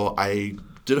 So I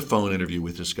did a phone interview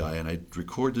with this guy, and I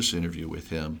record this interview with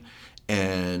him,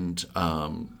 and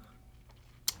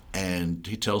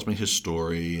he tells me his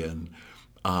story, and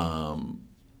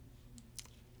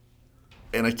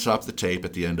I stopped the tape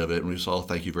at the end of it, and we said,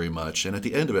 thank you very much. And at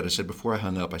the end of it, I said, before I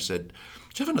hung up, I said,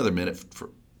 do you have another minute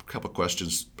for a couple of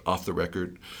questions off the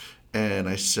record? And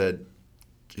I said,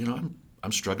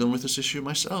 I'm struggling with this issue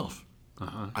myself,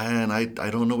 and I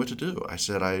don't know what to do. I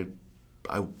said, I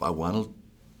want to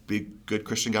be a good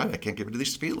Christian guy. I can't give into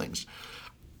these feelings.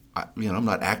 I'm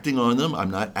not acting on them.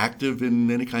 I'm not active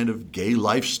in any kind of gay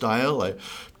lifestyle. I'm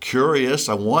curious.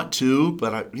 I want to,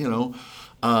 but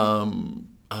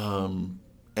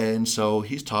and so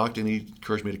he's talked, and he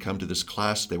encouraged me to come to this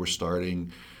class they were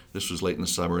starting. This was late in the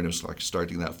summer, and it was like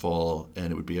starting that fall,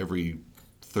 and it would be every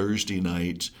Thursday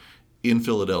night in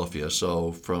Philadelphia.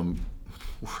 So from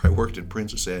where I worked in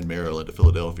Princess Anne, Maryland to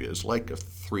Philadelphia is like a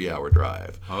 3-hour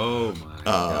drive. Oh my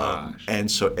gosh.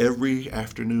 And so every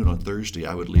afternoon on Thursday,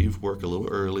 I would leave work a little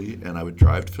early, and I would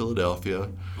drive to Philadelphia,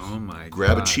 Oh my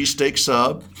grab a gosh. cheesesteak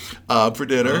sub for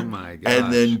dinner, Oh my gosh.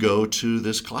 and then go to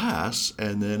this class.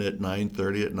 And then at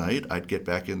 9:30 at night, I'd get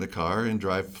back in the car and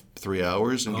drive 3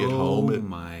 hours and get home Oh at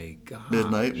my gosh.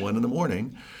 midnight, 1 in the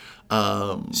morning.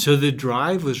 So the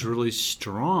drive was really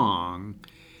strong.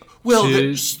 Well,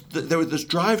 to- there was this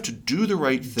drive to do the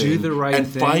right thing, Do the right and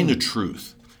thing. find the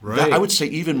truth. Right. I would say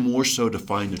even more so to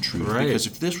find the truth. Right. Because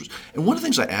if this was, and one of the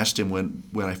things I asked him when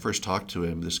I first talked to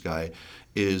him, this guy,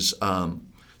 is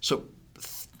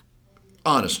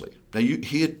honestly, now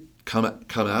he had come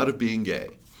out of being gay,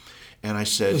 and I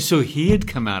said, So he had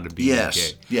come out of being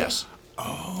yes, gay. yes.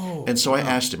 Oh. And so I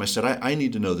asked him, I said, I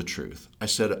need to know the truth. I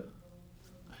said,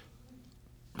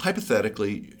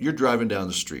 hypothetically, you're driving down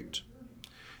the street,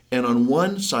 and on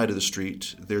one side of the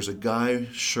street, there's a guy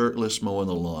shirtless mowing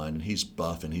the lawn, and he's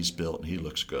buff and he's built and he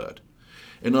looks good.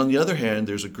 And on the other hand,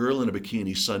 there's a girl in a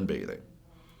bikini sunbathing.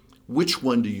 Which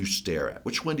one do you stare at?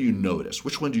 Which one do you notice?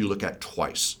 Which one do you look at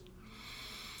twice?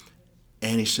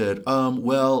 And he said,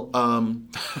 more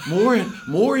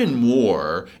and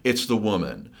more, it's the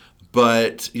woman.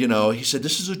 But, he said,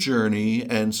 this is a journey.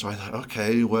 And so I thought,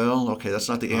 okay, that's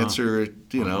not the answer,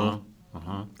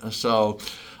 So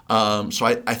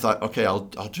I thought, okay, I'll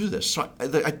do this. So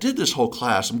I did this whole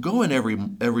class. I'm going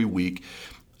every week.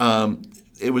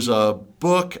 It was a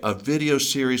book, a video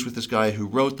series with this guy who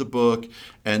wrote the book,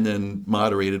 and then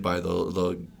moderated by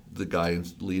the guy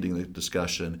leading the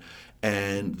discussion.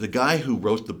 And the guy who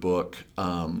wrote the book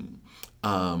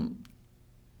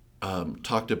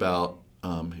talked about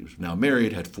he was now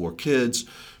married, had 4 kids.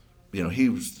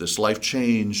 This life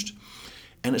changed.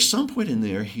 And at some point in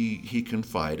there, he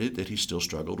confided that he still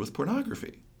struggled with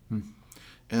pornography.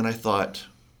 And I thought,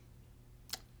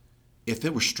 if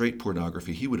it were straight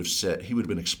pornography, he would have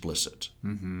been explicit.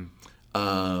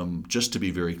 Just to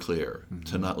be very clear,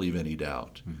 to not leave any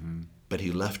doubt. But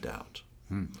he left out.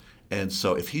 And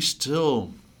so if he's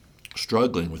still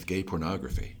struggling with gay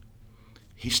pornography,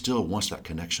 he still wants that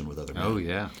connection with other men. Oh,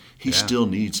 yeah. He still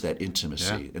needs that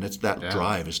intimacy. Yeah. And it's that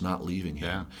drive is not leaving him.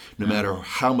 Yeah. No matter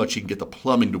how much he can get the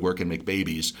plumbing to work and make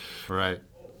babies, Right.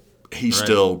 he's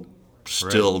still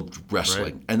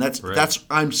wrestling. And that's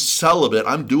I'm celibate.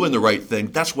 I'm doing the right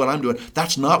thing. That's what I'm doing.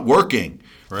 That's not working.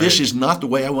 This is not the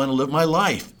way I want to live my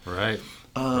life. Right.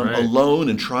 Alone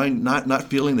and trying, not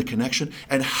feeling the connection.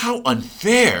 And how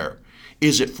unfair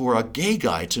is it for a gay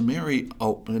guy to marry,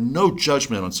 no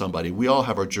judgment on somebody, we all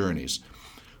have our journeys,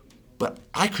 but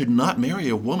I could not marry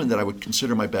a woman that I would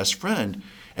consider my best friend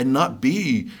and not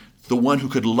be the one who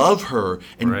could love her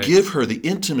and give her the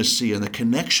intimacy and the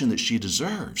connection that she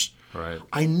deserves. Right.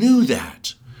 I knew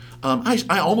that.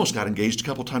 I almost got engaged a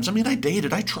couple times. I mean, I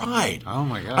dated. I tried. Oh,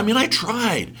 my God. I mean, I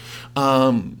tried.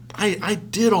 I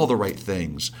did all the right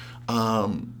things.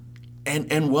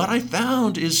 And what I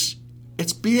found is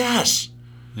it's BS.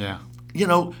 Yeah. You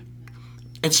know,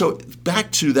 and so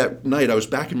back to that night, I was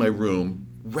back in my room,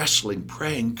 wrestling,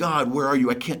 praying, God, where are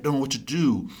you? I don't know what to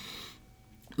do.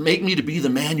 Make me to be the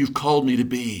man you've called me to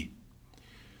be.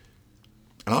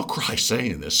 And I'll cry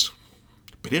saying this,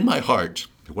 but in my heart,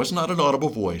 it was not an audible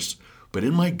voice, but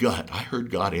in my gut, I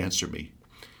heard God answer me,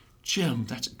 Jim,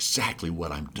 that's exactly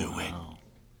what I'm doing.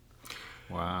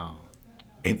 Wow.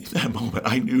 And in that moment,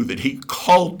 I knew that he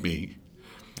called me,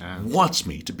 wants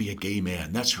me to be a gay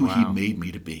man. That's who he made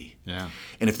me to be. Yeah.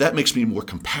 And if that makes me more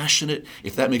compassionate,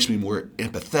 if that makes me more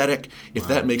empathetic, if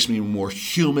that makes me more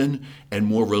human and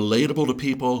more relatable to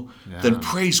people, then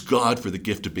praise God for the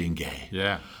gift of being gay.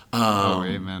 Yeah.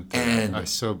 Amen. And I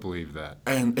so believe that.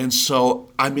 And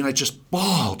so, I mean, I just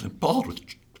bawled with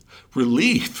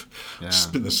relief. Yeah. It's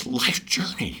been this life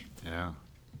journey. Yeah.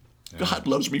 God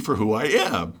loves me for who I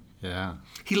am. Yeah.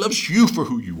 He loves you for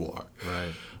who you are.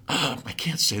 Right. I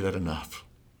can't say that enough.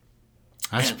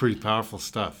 That's pretty powerful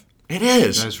stuff. It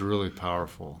is. That's really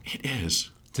powerful. It is.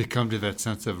 To come to that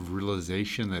sense of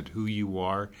realization that who you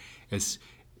are is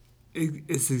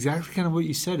it's exactly kind of what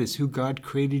you said. It's who God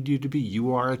created you to be.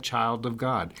 You are a child of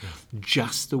God,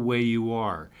 just the way you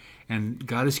are. And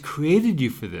God has created you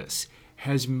for this,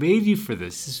 has made you for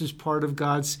this. This is part of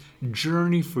God's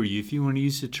journey for you. If you want to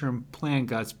use the term plan,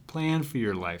 God's plan for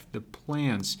your life, the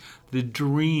plans, the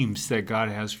dreams that God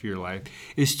has for your life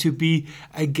is to be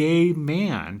a gay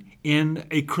man in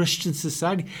a Christian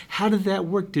society. How did that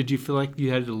work? Did you feel like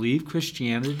you had to leave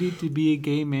Christianity to be a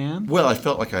gay man? Well, I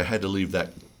felt like I had to leave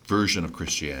that version of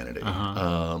Christianity.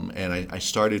 And I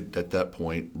started at that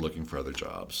point looking for other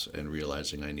jobs and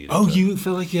realizing I needed to. You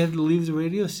felt like you had to leave the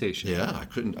radio station? Yeah, I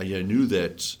couldn't. I knew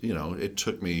that, it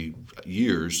took me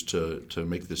years to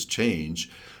make this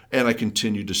change. And I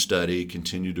continued to study,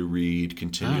 continued to read,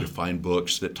 continued to find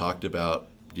books that talked about,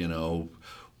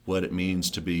 what it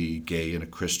means to be gay and a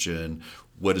Christian.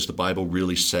 What does the Bible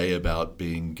really say about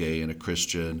being gay and a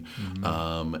Christian?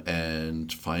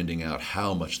 And finding out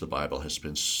how much the Bible has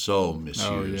been so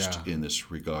misused in this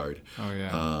regard.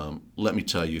 Let me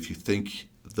tell you, if you think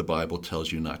the Bible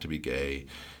tells you not to be gay,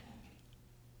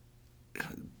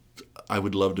 I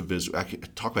would love to visit. I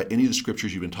could talk about any of the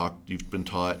scriptures you've been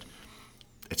taught.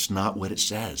 It's not what it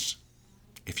says.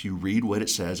 If you read what it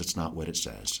says, it's not what it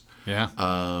says. Yeah.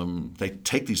 They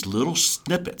take these little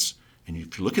snippets. And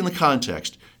if you look in the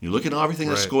context, you look at everything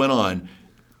that's going on,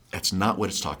 that's not what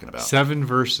it's talking about. 7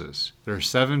 verses. There are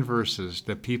 7 verses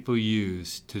that people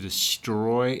use to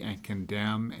destroy and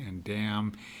condemn and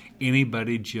damn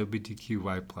anybody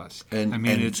LGBTQI+. And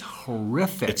it's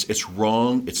horrific. It's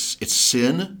wrong. It's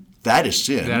sin. That is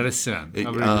sin. That is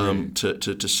sin.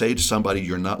 To say to somebody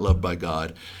you're not loved by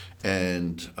God.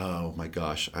 And, oh my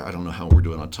gosh, I don't know how we're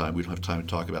doing on time. We don't have time to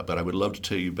talk about it, but I would love to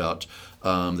tell you about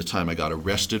the time I got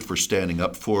arrested for standing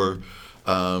up for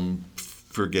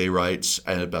gay rights,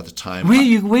 and about the time...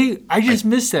 Wait, I just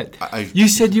missed that. You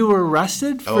said you were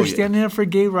arrested for standing up for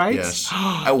gay rights? Yes.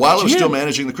 While I was still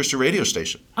managing the Christian radio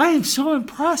station. I am so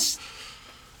impressed.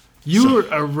 You were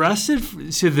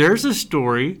arrested? So there's a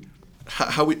story.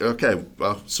 So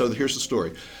here's the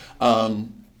story.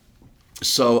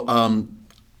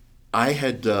 I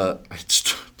had,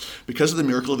 because of the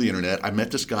miracle of the internet, I met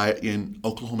this guy in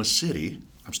Oklahoma City.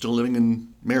 I'm still living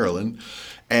in Maryland,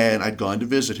 and I'd gone to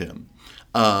visit him.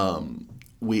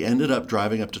 We ended up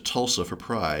driving up to Tulsa for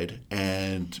Pride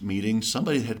and meeting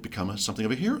somebody that had become something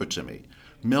of a hero to me,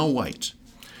 Mel White.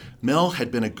 Mel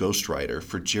had been a ghostwriter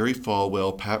for Jerry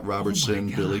Falwell, Pat Robertson,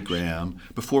 gosh. Billy Graham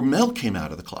before Mel came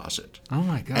out of the closet. Oh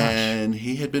my gosh. And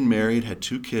he had been married, had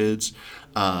 2 kids.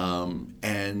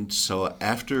 And so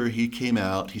after he came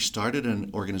out, he started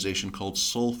an organization called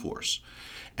Soul Force.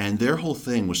 And their whole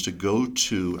thing was to go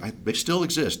to, they still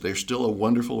exist, they're still a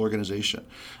wonderful organization,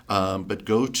 but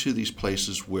go to these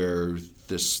places where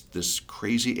this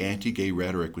crazy anti-gay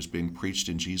rhetoric was being preached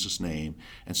in Jesus' name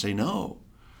and say, no,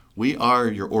 we are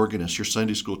your organists, your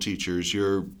Sunday school teachers,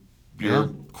 your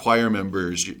choir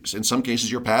members, in some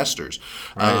cases your pastors.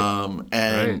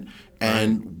 Right.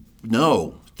 And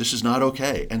no, this is not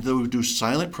okay. And they would do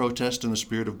silent protest in the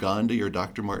spirit of Gandhi or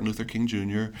Dr. Martin Luther King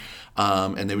Jr.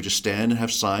 And they would just stand and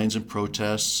have signs and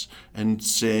protests and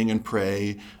sing and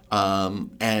pray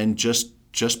and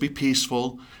just be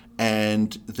peaceful.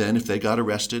 And then if they got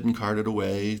arrested and carted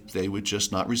away, they would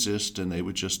just not resist and they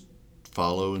would just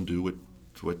follow and do what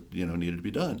needed to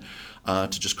be done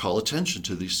to just call attention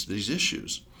to these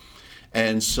issues.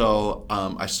 And so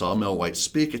I saw Mel White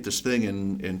speak at this thing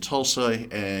in Tulsa,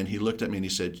 and he looked at me and he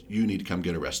said, "You need to come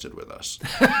get arrested with us."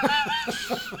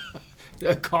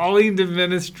 A calling to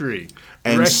ministry.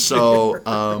 And right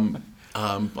so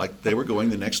like they were going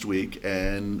the next week,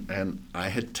 and I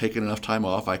had taken enough time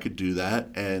off I could do that,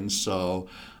 and so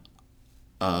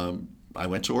I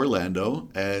went to Orlando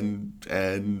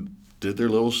and did their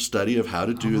little study of how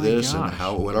to do this and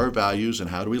what our values and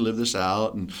how do we live this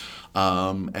out,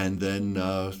 and then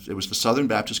it was the Southern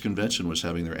Baptist Convention was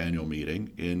having their annual meeting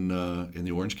in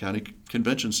the Orange County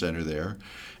Convention Center there,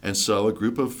 and so a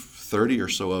group of 30 or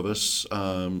so of us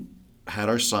had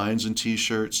our signs and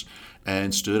T-shirts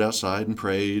and stood outside and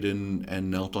prayed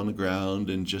and knelt on the ground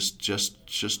and just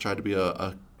tried to be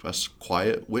a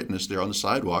quiet witness there on the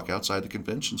sidewalk outside the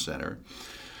convention center.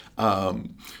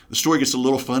 The story gets a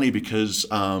little funny because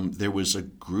there was a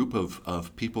group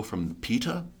of people from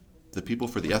PETA, the People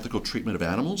for the Ethical Treatment of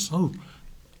Animals,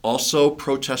 also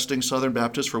protesting Southern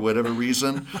Baptists for whatever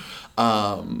reason.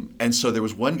 And so there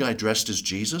was one guy dressed as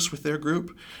Jesus with their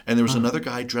group, and there was another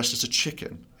guy dressed as a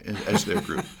chicken as their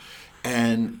group.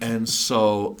 And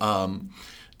so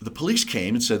the police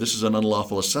came and said, "This is an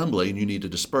unlawful assembly and you need to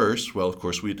disperse." Well, of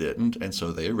course we didn't, and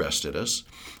so they arrested us.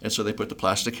 And so they put the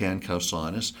plastic handcuffs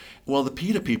on us. Well, the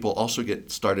PETA people also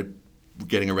started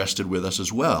getting arrested with us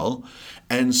as well.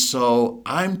 And so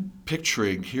I'm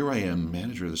picturing, here I am,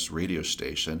 manager of this radio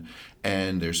station,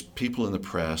 and there's people in the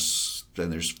press,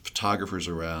 and there's photographers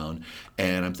around,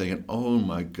 and I'm thinking, oh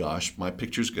my gosh, my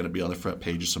picture's going to be on the front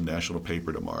page of some national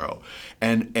paper tomorrow.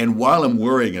 And while I'm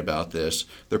worrying about this,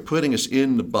 they're putting us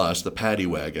in the bus, the paddy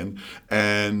wagon,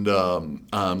 and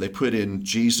they put in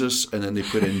Jesus, and then they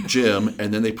put in Jim,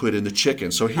 and then they put in the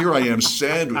chicken. So here I am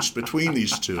sandwiched between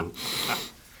these two.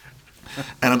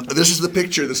 And this is the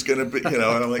picture that's going to be, and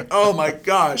I'm like, oh my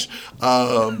gosh.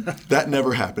 That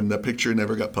never happened. That picture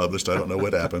never got published. I don't know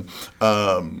what happened.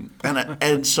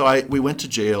 And so we went to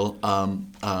jail.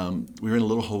 We were in a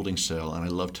little holding cell, and I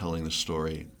love telling this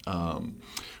story.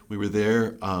 We were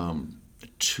there.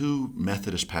 2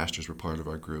 Methodist pastors were part of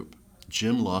our group,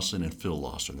 Jim Lawson and Phil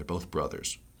Lawson. They're both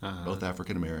brothers, both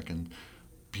African American,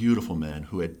 beautiful men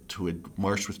who had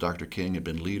marched with Dr. King, had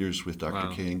been leaders with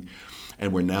Dr. King,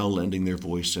 and were now lending their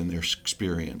voice and their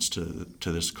experience to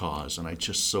this cause. And I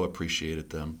just so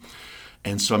appreciated them.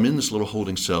 And so I'm in this little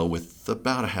holding cell with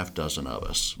about a half dozen of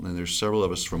us. And there's several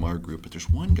of us from our group, but there's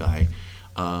one guy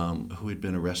who had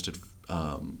been arrested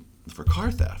for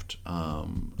car theft,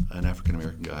 an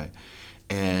African-American guy.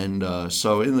 And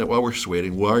so while we're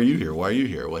waiting, why are you here? Why are you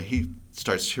here? Well, he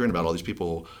starts hearing about all these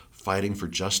people fighting for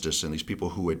justice and these people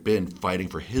who had been fighting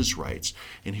for his rights.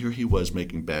 And here he was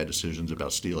making bad decisions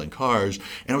about stealing cars.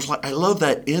 And I was like, I love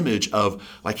that image of,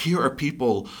 like, here are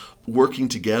people working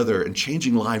together and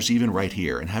changing lives even right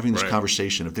here and having this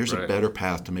conversation if there's a better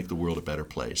path to make the world a better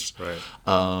place.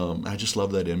 I just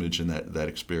love that image and that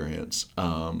experience.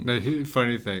 Now,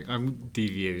 funny thing, I'm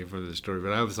deviating from the story,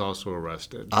 but I was also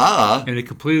arrested. In a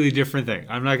completely different thing.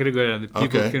 I'm not going to go down.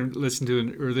 People can listen to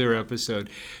an earlier episode.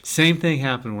 Same thing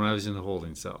happened when I was in the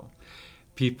holding cell.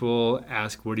 People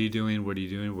ask, what are you doing? What are you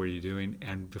doing? What are you doing?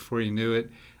 And before you knew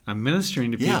it, I'm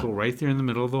ministering to people right there in the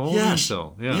middle of the holding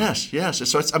cell. Yes.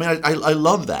 So it's, I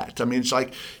love that. I mean, it's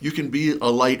like you can be a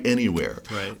light anywhere.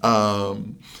 We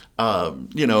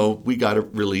got it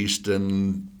released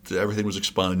and everything was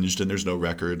expunged and there's no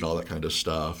record and all that kind of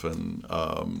stuff. And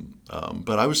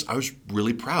but I was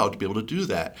really proud to be able to do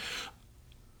that.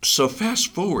 So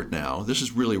fast forward now, this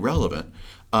is really relevant.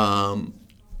 So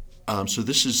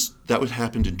that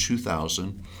happened in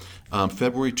 2000.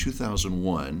 February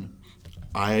 2001,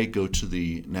 I go to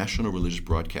the National Religious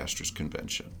Broadcasters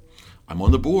Convention. I'm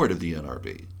on the board of the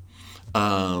NRB.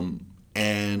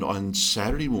 And on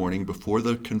Saturday morning, before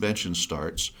the convention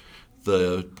starts,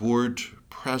 the board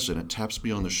president taps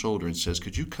me on the shoulder and says,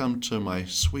 "Could you come to my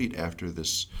suite after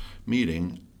this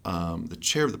meeting? The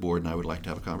chair of the board and I would like to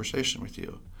have a conversation with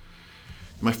you."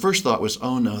 My first thought was,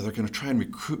 oh no, they're going to try and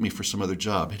recruit me for some other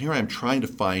job. And here I am trying to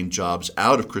find jobs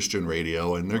out of Christian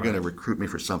radio, and they're going to recruit me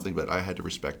for something, but I had to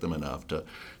respect them enough to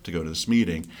go to this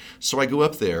meeting. So I go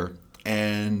up there,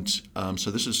 and so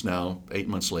this is now 8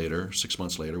 months later, 6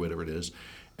 months later, whatever it is,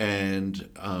 and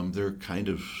they're kind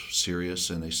of serious,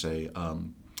 and they say,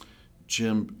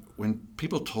 "Jim, when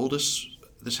people told us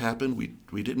this happened,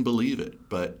 we didn't believe it,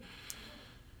 but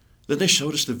then they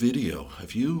showed us the video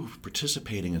of you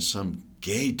participating in some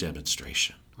gay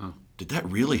demonstration. Did that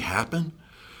really happen?"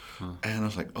 And I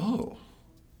was like, oh.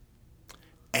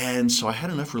 And so I had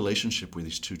enough relationship with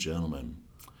these two gentlemen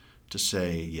to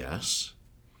say yes.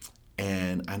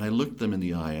 And I looked them in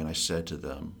the eye and I said to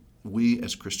them, "We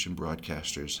as Christian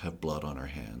broadcasters have blood on our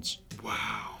hands."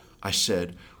 Wow. I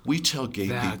said, "We tell gay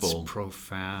people, That's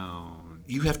profound.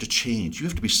 you have to change. You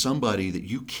have to be somebody that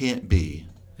you can't be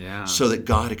Yeah. so that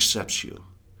God accepts you.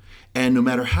 And no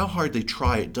matter how hard they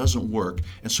try, it doesn't work.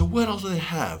 And so what else do they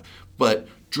have but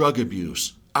drug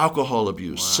abuse, alcohol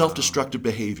abuse, self-destructive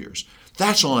behaviors?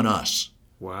 That's on us.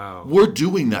 Wow. We're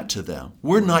doing that to them.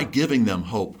 We're not giving them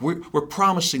hope. We're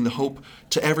promising the hope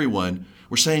to everyone.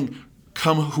 We're saying,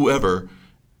 come whoever,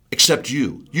 except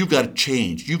you. You've got to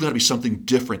change. You've got to be something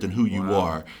different than who you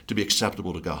are to be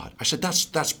acceptable to God." I said,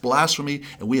 that's blasphemy,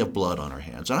 and we have blood on our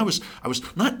hands. And I was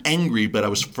not angry, but I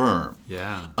was firm.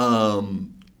 Yeah.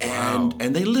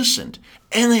 And they listened,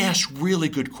 and they asked really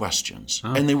good questions,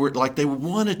 and they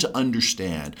wanted to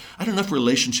understand. I had enough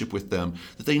relationship with them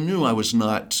that they knew I was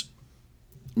not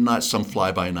some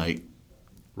fly-by-night.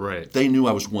 Right. They knew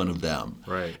I was one of them.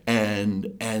 Right.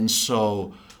 And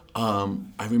so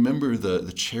I remember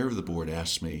the chair of the board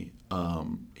asked me.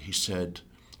 He said,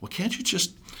 "Well, can't you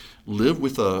just live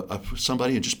with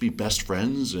somebody and just be best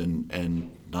friends and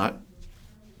not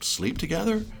sleep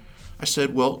together?" I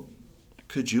said, "Well,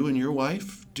 could you and your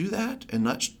wife do that and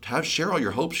not share all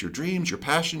your hopes, your dreams, your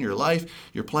passion, your life,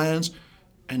 your plans,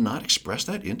 and not express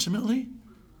that intimately?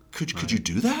 Could you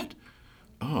do that?"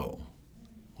 Oh,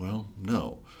 well,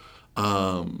 no.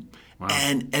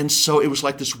 And so it was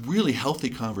like this really healthy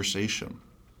conversation.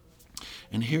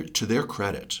 And here, to their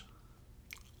credit,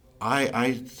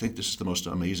 I think this is the most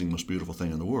amazing, most beautiful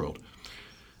thing in the world.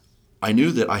 I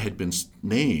knew that I had been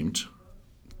named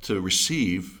to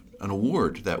receive an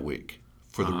award that week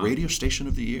for the radio station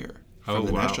of the year from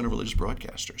the National Religious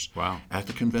Broadcasters at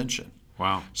the convention.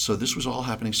 Wow. So this was all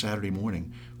happening Saturday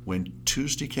morning. When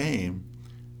Tuesday came,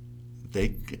 they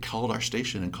called our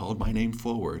station and called my name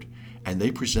forward, and they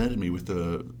presented me with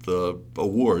the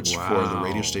awards for the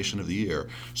radio station of the year.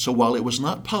 So while it was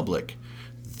not public,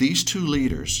 these two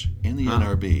leaders in the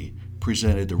NRB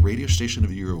presented the radio station of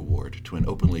the year award to an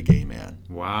openly gay man.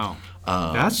 Wow.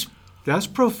 That's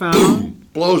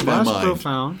profound. Blows my mind. That's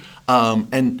profound.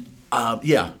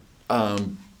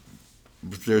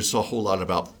 There's a whole lot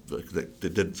about that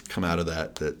did come out of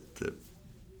that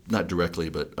not directly,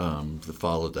 but that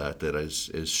followed that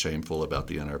is shameful about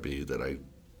the NRB, that I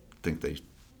think they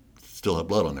still have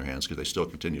blood on their hands because they still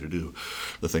continue to do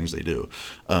the things they do.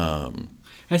 And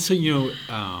so,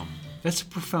 that's a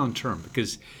profound term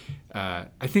because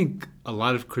I think a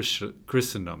lot of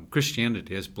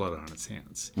Christianity has blood on its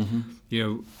hands.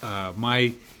 Mm-hmm.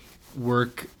 My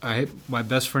work, my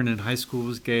best friend in high school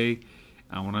was gay.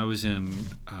 When I was in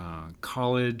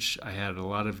college, I had a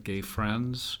lot of gay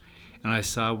friends, and I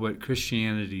saw what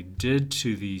Christianity did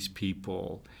to these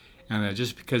people. And that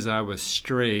just because I was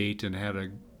straight and had a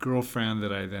girlfriend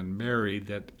that I then married,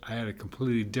 that I had a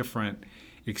completely different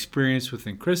experience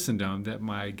within Christendom that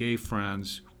my gay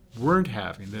friends weren't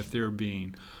having, that they were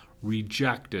being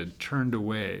rejected, turned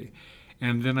away.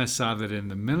 And then I saw that in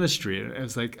the ministry. I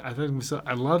was like, I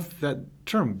love that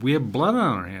term. We have blood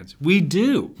on our hands. We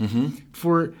do. Mm-hmm.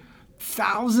 For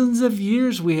thousands of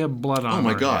years, we have blood on our hands.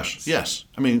 Oh my gosh, yes.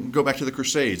 I mean, go back to the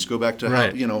Crusades. Go back to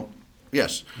how,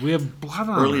 yes. We have blood on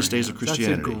our hands. Earliest days of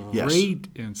Christianity. That's a great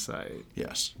insight.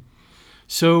 Yes.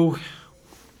 So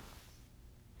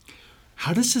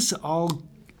how does this all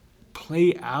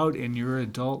play out in your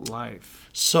adult life?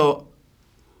 So,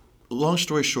 long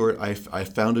story short, I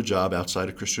found a job outside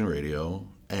of Christian radio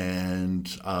and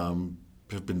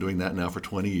have been doing that now for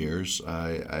 20 years.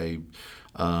 I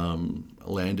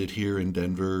landed here in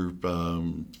Denver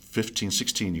 15,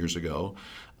 16 years ago.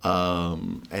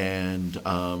 And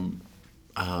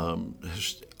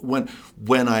when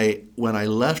I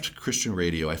left Christian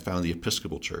radio, I found the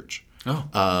Episcopal Church. Oh.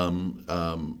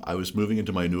 I was moving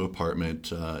into my new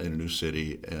apartment in a new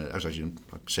city. I was actually,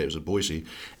 it was in Boise,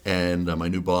 and my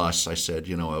new boss, I said,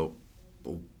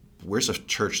 where's a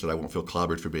church that I won't feel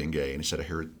clobbered for being gay? And he said, I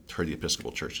heard the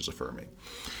Episcopal Church is affirming.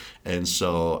 And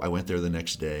so I went there the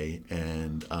next day,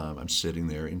 and I'm sitting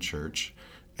there in church,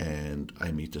 and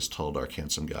I meet this tall, dark,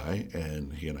 handsome guy,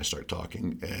 and he and I start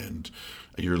talking, and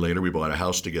a year later we bought a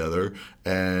house together,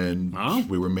 and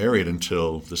we were married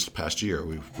until this past year.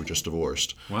 We were just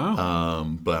divorced.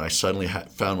 Wow. But I suddenly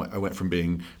I went from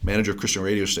being manager of a Christian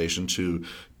radio station to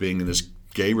being in this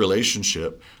gay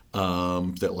relationship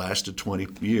that lasted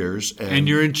 20 years. And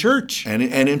you're in church. And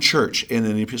in church, and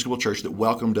in the Episcopal Church that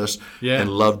welcomed us and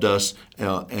loved us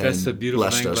and That's the beautiful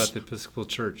blessed thing us. about the Episcopal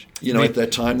Church. At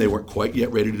that time, they weren't quite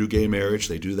yet ready to do gay marriage.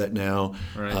 They do that now.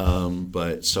 Right.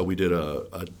 But so we did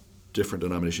a different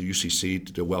denomination,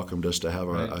 UCC, that welcomed us to have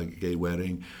a gay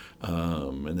wedding.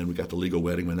 And then we got the legal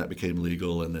wedding when that became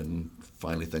legal, and then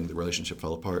finally the relationship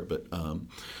fell apart.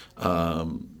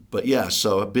 But yeah,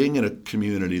 so being in a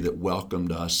community that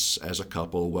welcomed us as a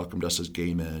couple, welcomed us as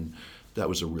gay men, that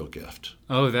was a real gift.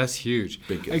 Oh, that's huge.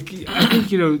 Big gift. I think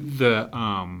the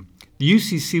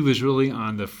UCC was really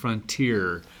on the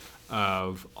frontier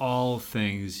of all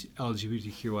things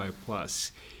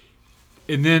LGBTQI+.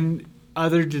 And then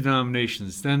other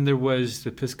denominations. Then there was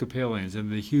the Episcopalians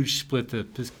and the huge split the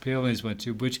Episcopalians went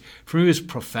to, which for me was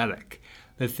prophetic.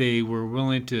 That they were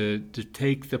willing to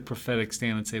take the prophetic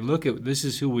stand and say, look, this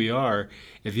is who we are.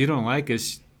 If you don't like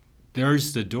us,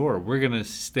 there's the door. We're going to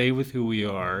stay with who we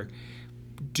are,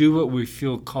 do what we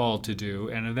feel called to do,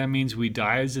 and if that means we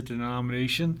die as a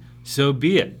denomination, so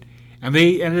be it. And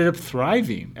they ended up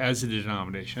thriving as a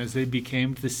denomination, as they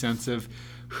became the sense of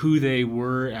who they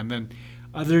were. And then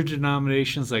other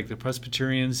denominations, like the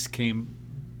Presbyterians, came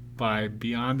by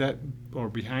beyond that or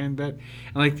behind that.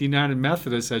 And like the United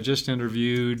Methodists, I just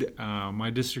interviewed my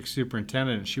district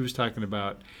superintendent, and she was talking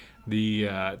about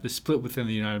the split within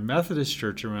the United Methodist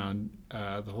Church around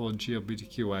the whole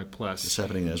LGBTQI+. It's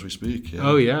happening as we speak. Yeah.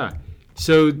 Oh, yeah.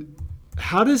 So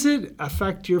how does it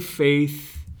affect your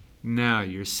faith now?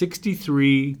 You're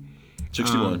 63.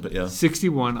 61, but yeah.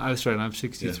 61. That's right, I'm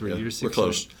 63. Yeah. You're 63. We're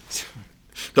close.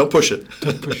 Don't push it.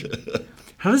 Don't push it.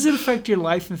 How does it affect your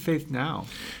life and faith now?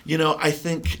 I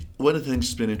think one of the things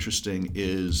that's been interesting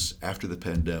is after the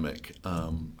pandemic,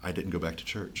 I didn't go back to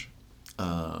church.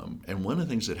 And one of the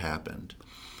things that happened,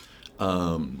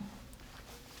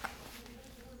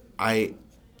 I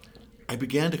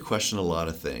began to question a lot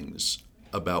of things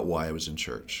about why I was in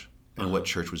church and what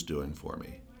church was doing for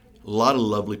me. A lot of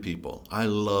lovely people. I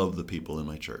love the people in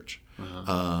my church.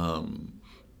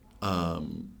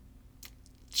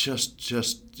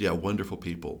 Just wonderful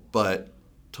people. But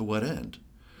to what end?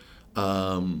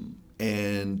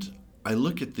 And I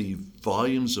look at the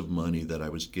volumes of money that I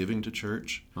was giving to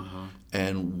church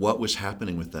and what was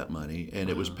happening with that money, and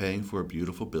it was paying for a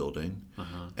beautiful building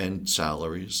and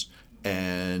salaries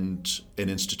and an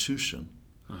institution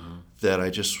that I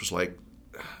just was like,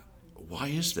 why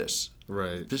is this?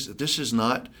 Right. This is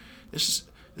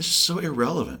so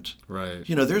irrelevant. Right.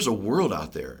 There's a world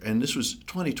out there, and this was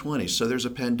 2020, so there's a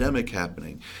pandemic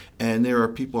happening, and there are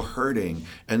people hurting,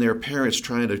 and there are parents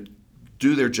trying to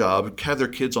do their job, have their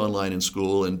kids online in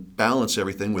school, and balance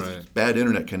everything with bad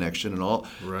internet connection and all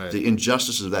the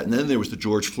injustices of that. And then there was the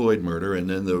George Floyd murder, and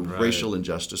then the racial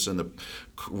injustice and the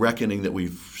reckoning that we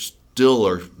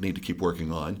still need to keep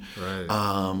working on. Right.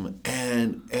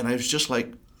 And I was just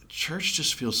like, church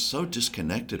just feels so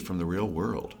disconnected from the real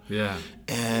world. Yeah.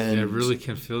 And it really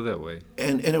can feel that way.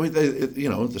 And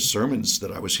the sermons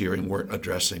that I was hearing weren't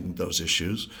addressing those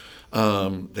issues.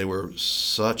 They were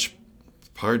such,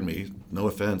 pardon me, no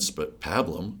offense, but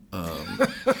pablum.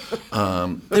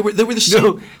 They were the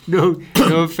same. No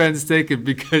offense taken,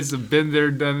 because I've been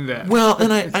there, done that. Well,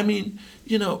 and I mean,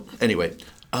 anyway,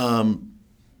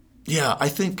 I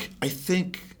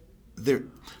think there.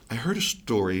 I heard a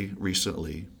story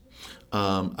recently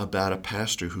about a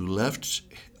pastor who left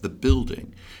the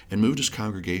building and moved his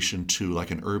congregation to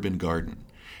like an urban garden.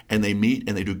 And they meet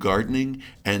and they do gardening,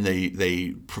 and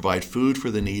they provide food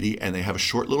for the needy, and they have a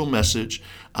short little message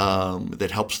that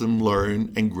helps them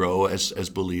learn and grow as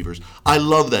believers. I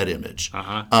love that image.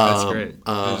 That's great.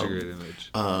 That's a great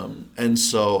image. And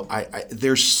so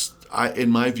in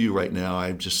my view right now,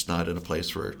 I'm just not in a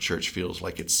place where church feels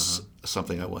like it's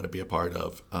something I want to be a part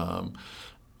of.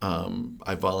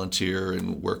 I volunteer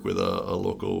and work with a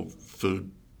local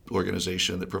food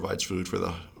organization that provides food for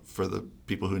the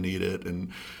people who need it,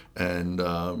 and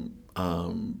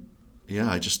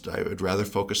I would rather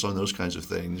focus on those kinds of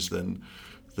things than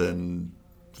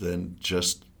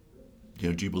just,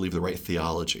 do you believe the right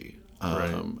theology?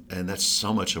 Right. And that's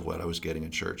so much of what I was getting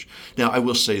in church. Now, I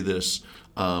will say this,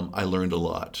 I learned a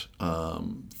lot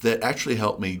that actually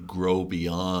helped me grow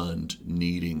beyond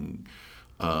needing,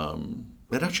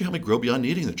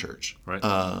 the church. Right.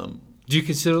 Do you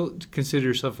consider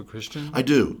yourself a Christian? I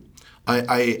do.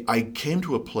 I came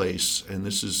to a place, and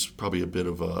this is probably a bit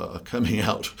of a coming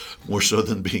out more so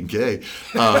than being gay.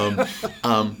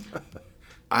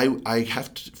 I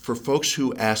have to, for folks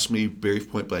who ask me very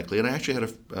point blankly, and I actually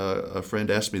had a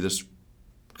friend ask me this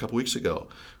a couple weeks ago,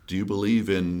 do you believe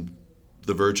in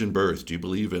the virgin birth? Do you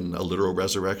believe in a literal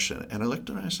resurrection? And I looked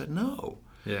at him and I said, no.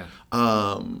 Yeah.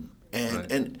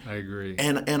 And I agree.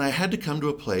 And I had to come to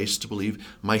a place to believe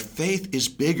my faith is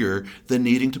bigger than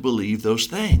needing to believe those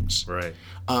things. Right.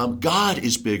 God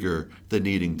is bigger than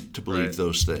needing to believe Right.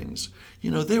 those things.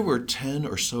 There were 10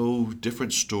 or so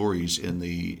different stories in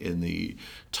the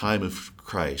time of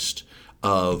Christ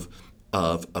of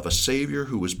a Savior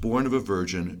who was born of a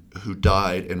virgin, who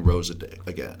died and rose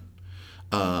again.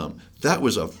 That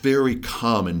was a very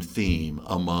common theme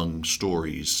among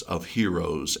stories of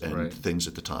heroes and Right. things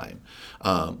at the time.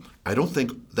 I don't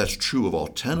think that's true of all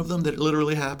 10 of them that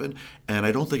literally happened, and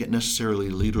I don't think it necessarily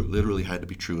literally had to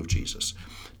be true of Jesus.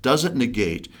 Doesn't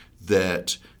negate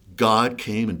that God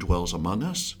came and dwells among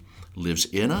us, lives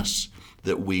in us,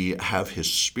 that we have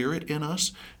His Spirit in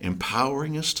us,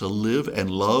 empowering us to live and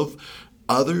love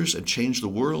others and change the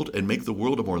world and make the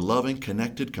world a more loving,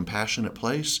 connected, compassionate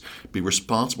place, be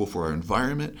responsible for our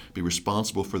environment, be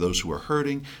responsible for those who are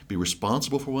hurting, be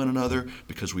responsible for one another,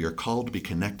 because we are called to be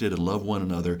connected and love one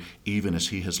another even as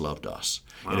He has loved us.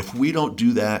 Wow. And if we don't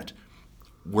do that,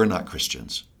 we're not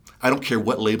Christians. I don't care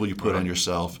what label you put on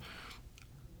yourself.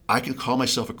 I can call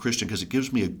myself a Christian because it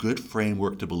gives me a good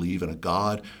framework to believe in a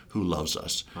God who loves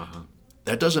us.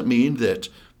 That doesn't mean that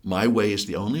my way is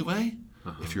the only way.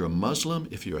 If you're a Muslim,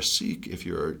 if you're a Sikh, if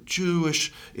you're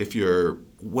Jewish, if you're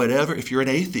whatever, if you're an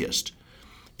atheist,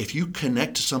 if you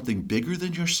connect to something bigger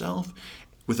than yourself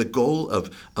with a goal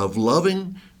of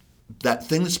loving that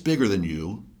thing that's bigger than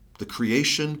you, the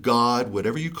creation, God,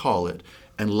 whatever you call it,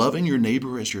 and loving your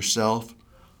neighbor as yourself,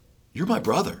 you're my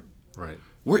brother. Right.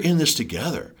 We're in this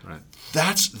together. Right.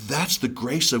 That's the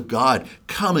grace of God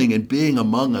coming and being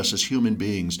among us as human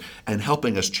beings and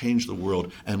helping us change the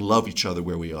world and love each other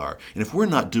where we are. And if we're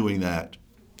not doing that,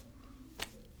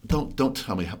 don't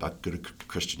tell me how good a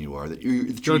Christian you are.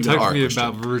 Don't talk to me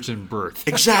about virgin birth.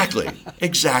 Exactly.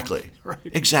 Right.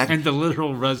 Exactly. And the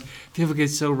literal people get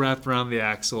so wrapped around the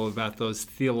axle about those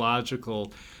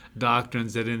theological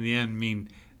doctrines that in the end mean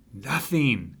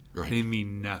nothing. Right. They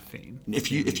mean nothing.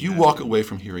 If you walk away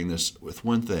from hearing this with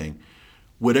one thing,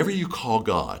 whatever you call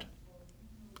God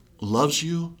loves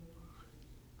you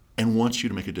and wants you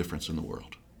to make a difference in the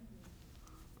world.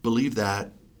 Believe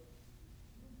that.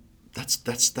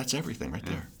 That's everything right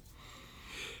there.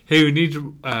 Hey, we need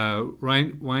to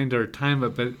wind our time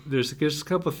up, but there's a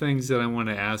couple of things that I want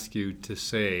to ask you to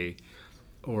say.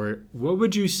 Or what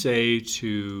would you say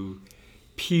to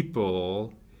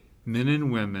people, men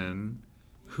and women,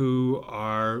 who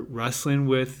are wrestling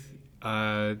with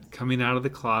coming out of the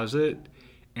closet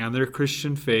and their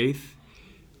Christian faith?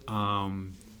 What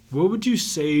would you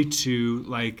say to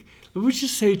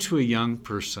a young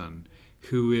person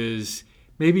who is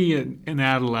maybe an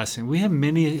adolescent? We have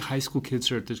many high school kids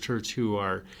here at the church who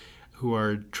are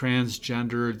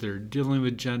transgender. They're dealing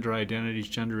with gender identities,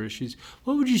 gender issues.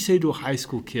 What would you say to a high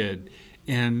school kid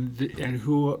and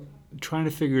who trying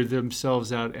to figure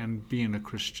themselves out and being a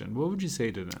Christian? What would you say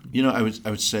to them? I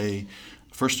would say,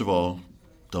 first of all,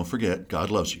 don't forget God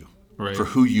loves you Right. for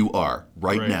who you are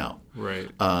right now. Right.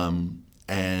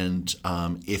 And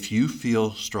if you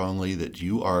feel strongly that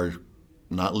you are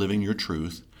not living your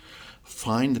truth,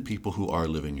 find the people who are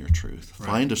living your truth. Right.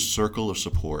 Find a circle of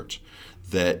support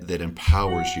that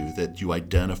empowers you, that you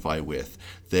identify with,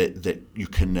 that you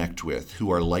connect with,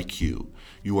 who are like you.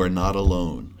 You are not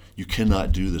alone. You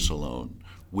cannot do this alone.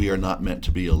 We are not meant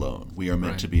to be alone. We are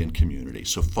meant to be in community.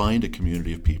 So find a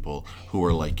community of people who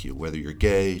are like you, whether you're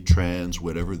gay, trans,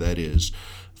 whatever that is.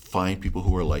 Find people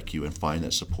who are like you and find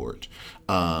that support.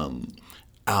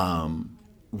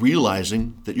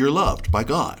 Realizing that you're loved by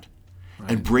God.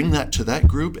 Right. And bring that to that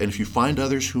group. And if you find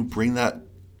others who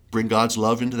bring God's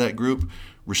love into that group,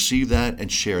 receive that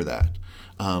and share that.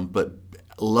 But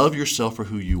love yourself for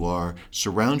who you are.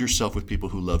 Surround yourself with people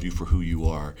who love you for who you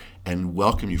are and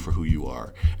welcome you for who you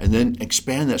are. And then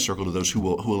expand that circle to those who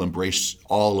will embrace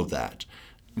all of that.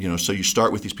 So you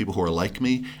start with these people who are like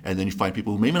me, and then you find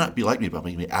people who may not be like me, but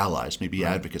maybe allies, maybe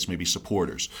advocates, maybe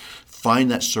supporters.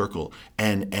 Find that circle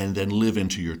and then live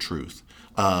into your truth.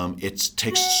 It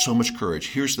takes so much courage.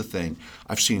 Here's the thing.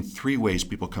 I've seen 3 ways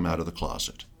people come out of the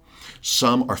closet.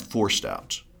 Some are forced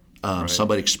out.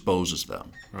 Somebody exposes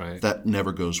them. Right. That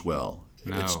never goes well.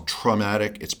 No. It's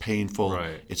traumatic, it's painful,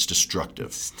 Right. it's destructive.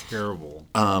 It's terrible.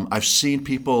 I've seen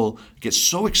people get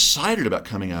so excited about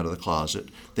coming out of the closet,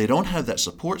 they don't have that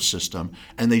support system,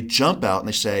 and they jump out and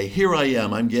they say, here I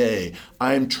am, I'm gay,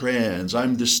 I'm trans,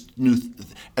 I'm this new...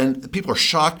 And people are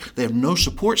shocked, they have no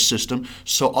support system,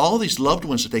 so all these loved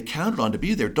ones that they counted on to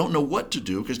be there don't know what to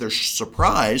do because they're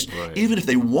surprised. Right. Even if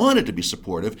they wanted to be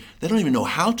supportive, they don't even know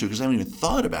how to because they haven't even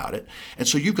thought about it. And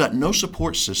so you've got no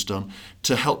support system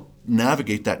to help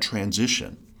navigate that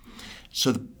transition.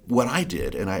 So what I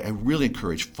did, and I really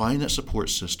encourage, find that support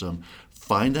system,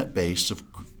 find that base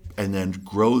and then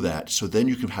grow that, so then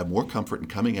you can have more comfort in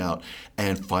coming out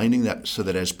and finding that, so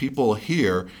that as people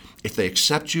hear, if they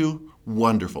accept you,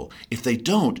 wonderful. If they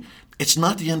don't, it's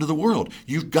not the end of the world.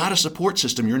 You've got a support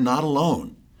system. You're not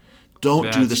alone.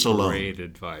 Don't do this alone. That's great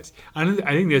advice. I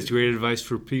think that's great advice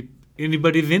for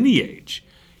anybody of any age.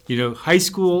 High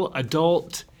school,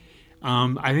 adult.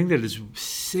 I think that is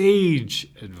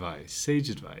sage advice.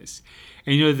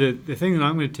 And the thing that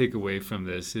I'm going to take away from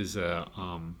this is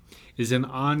an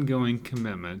ongoing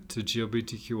commitment to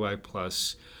LGBTQI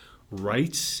plus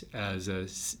rights as a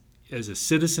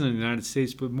citizen of the United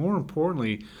States, but more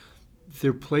importantly,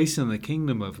 their place in the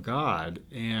kingdom of God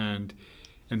and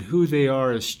who they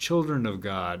are as children of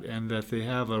God, and that they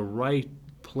have a right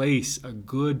place, a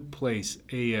good place.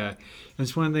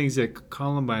 It's one of the things that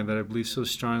Columbine that I believe so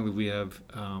strongly. We have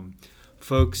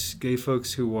gay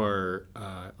folks who are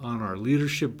on our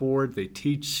leadership board. They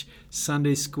teach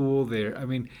Sunday school.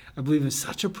 I believe in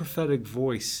such a prophetic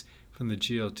voice from the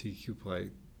LGBTQ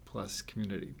plus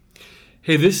community.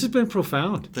 Hey, this has been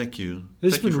profound. Thank you.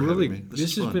 This Thank you has for been really. having me.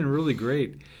 This has been really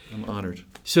great. I'm honored.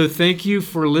 So thank you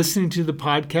for listening to the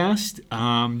podcast.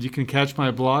 You can catch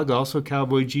my blog, also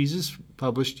Cowboy Jesus,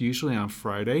 published usually on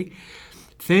Friday.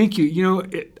 Thank you.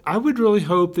 I would really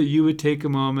hope that you would take a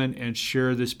moment and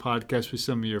share this podcast with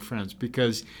some of your friends,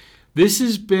 because this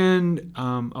has been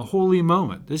a holy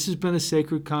moment. This has been a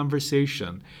sacred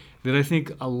conversation that I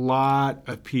think a lot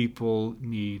of people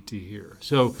need to hear.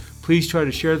 So please try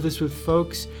to share this with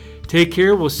folks. Take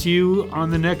care. We'll see you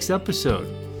on the next episode.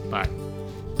 Bye.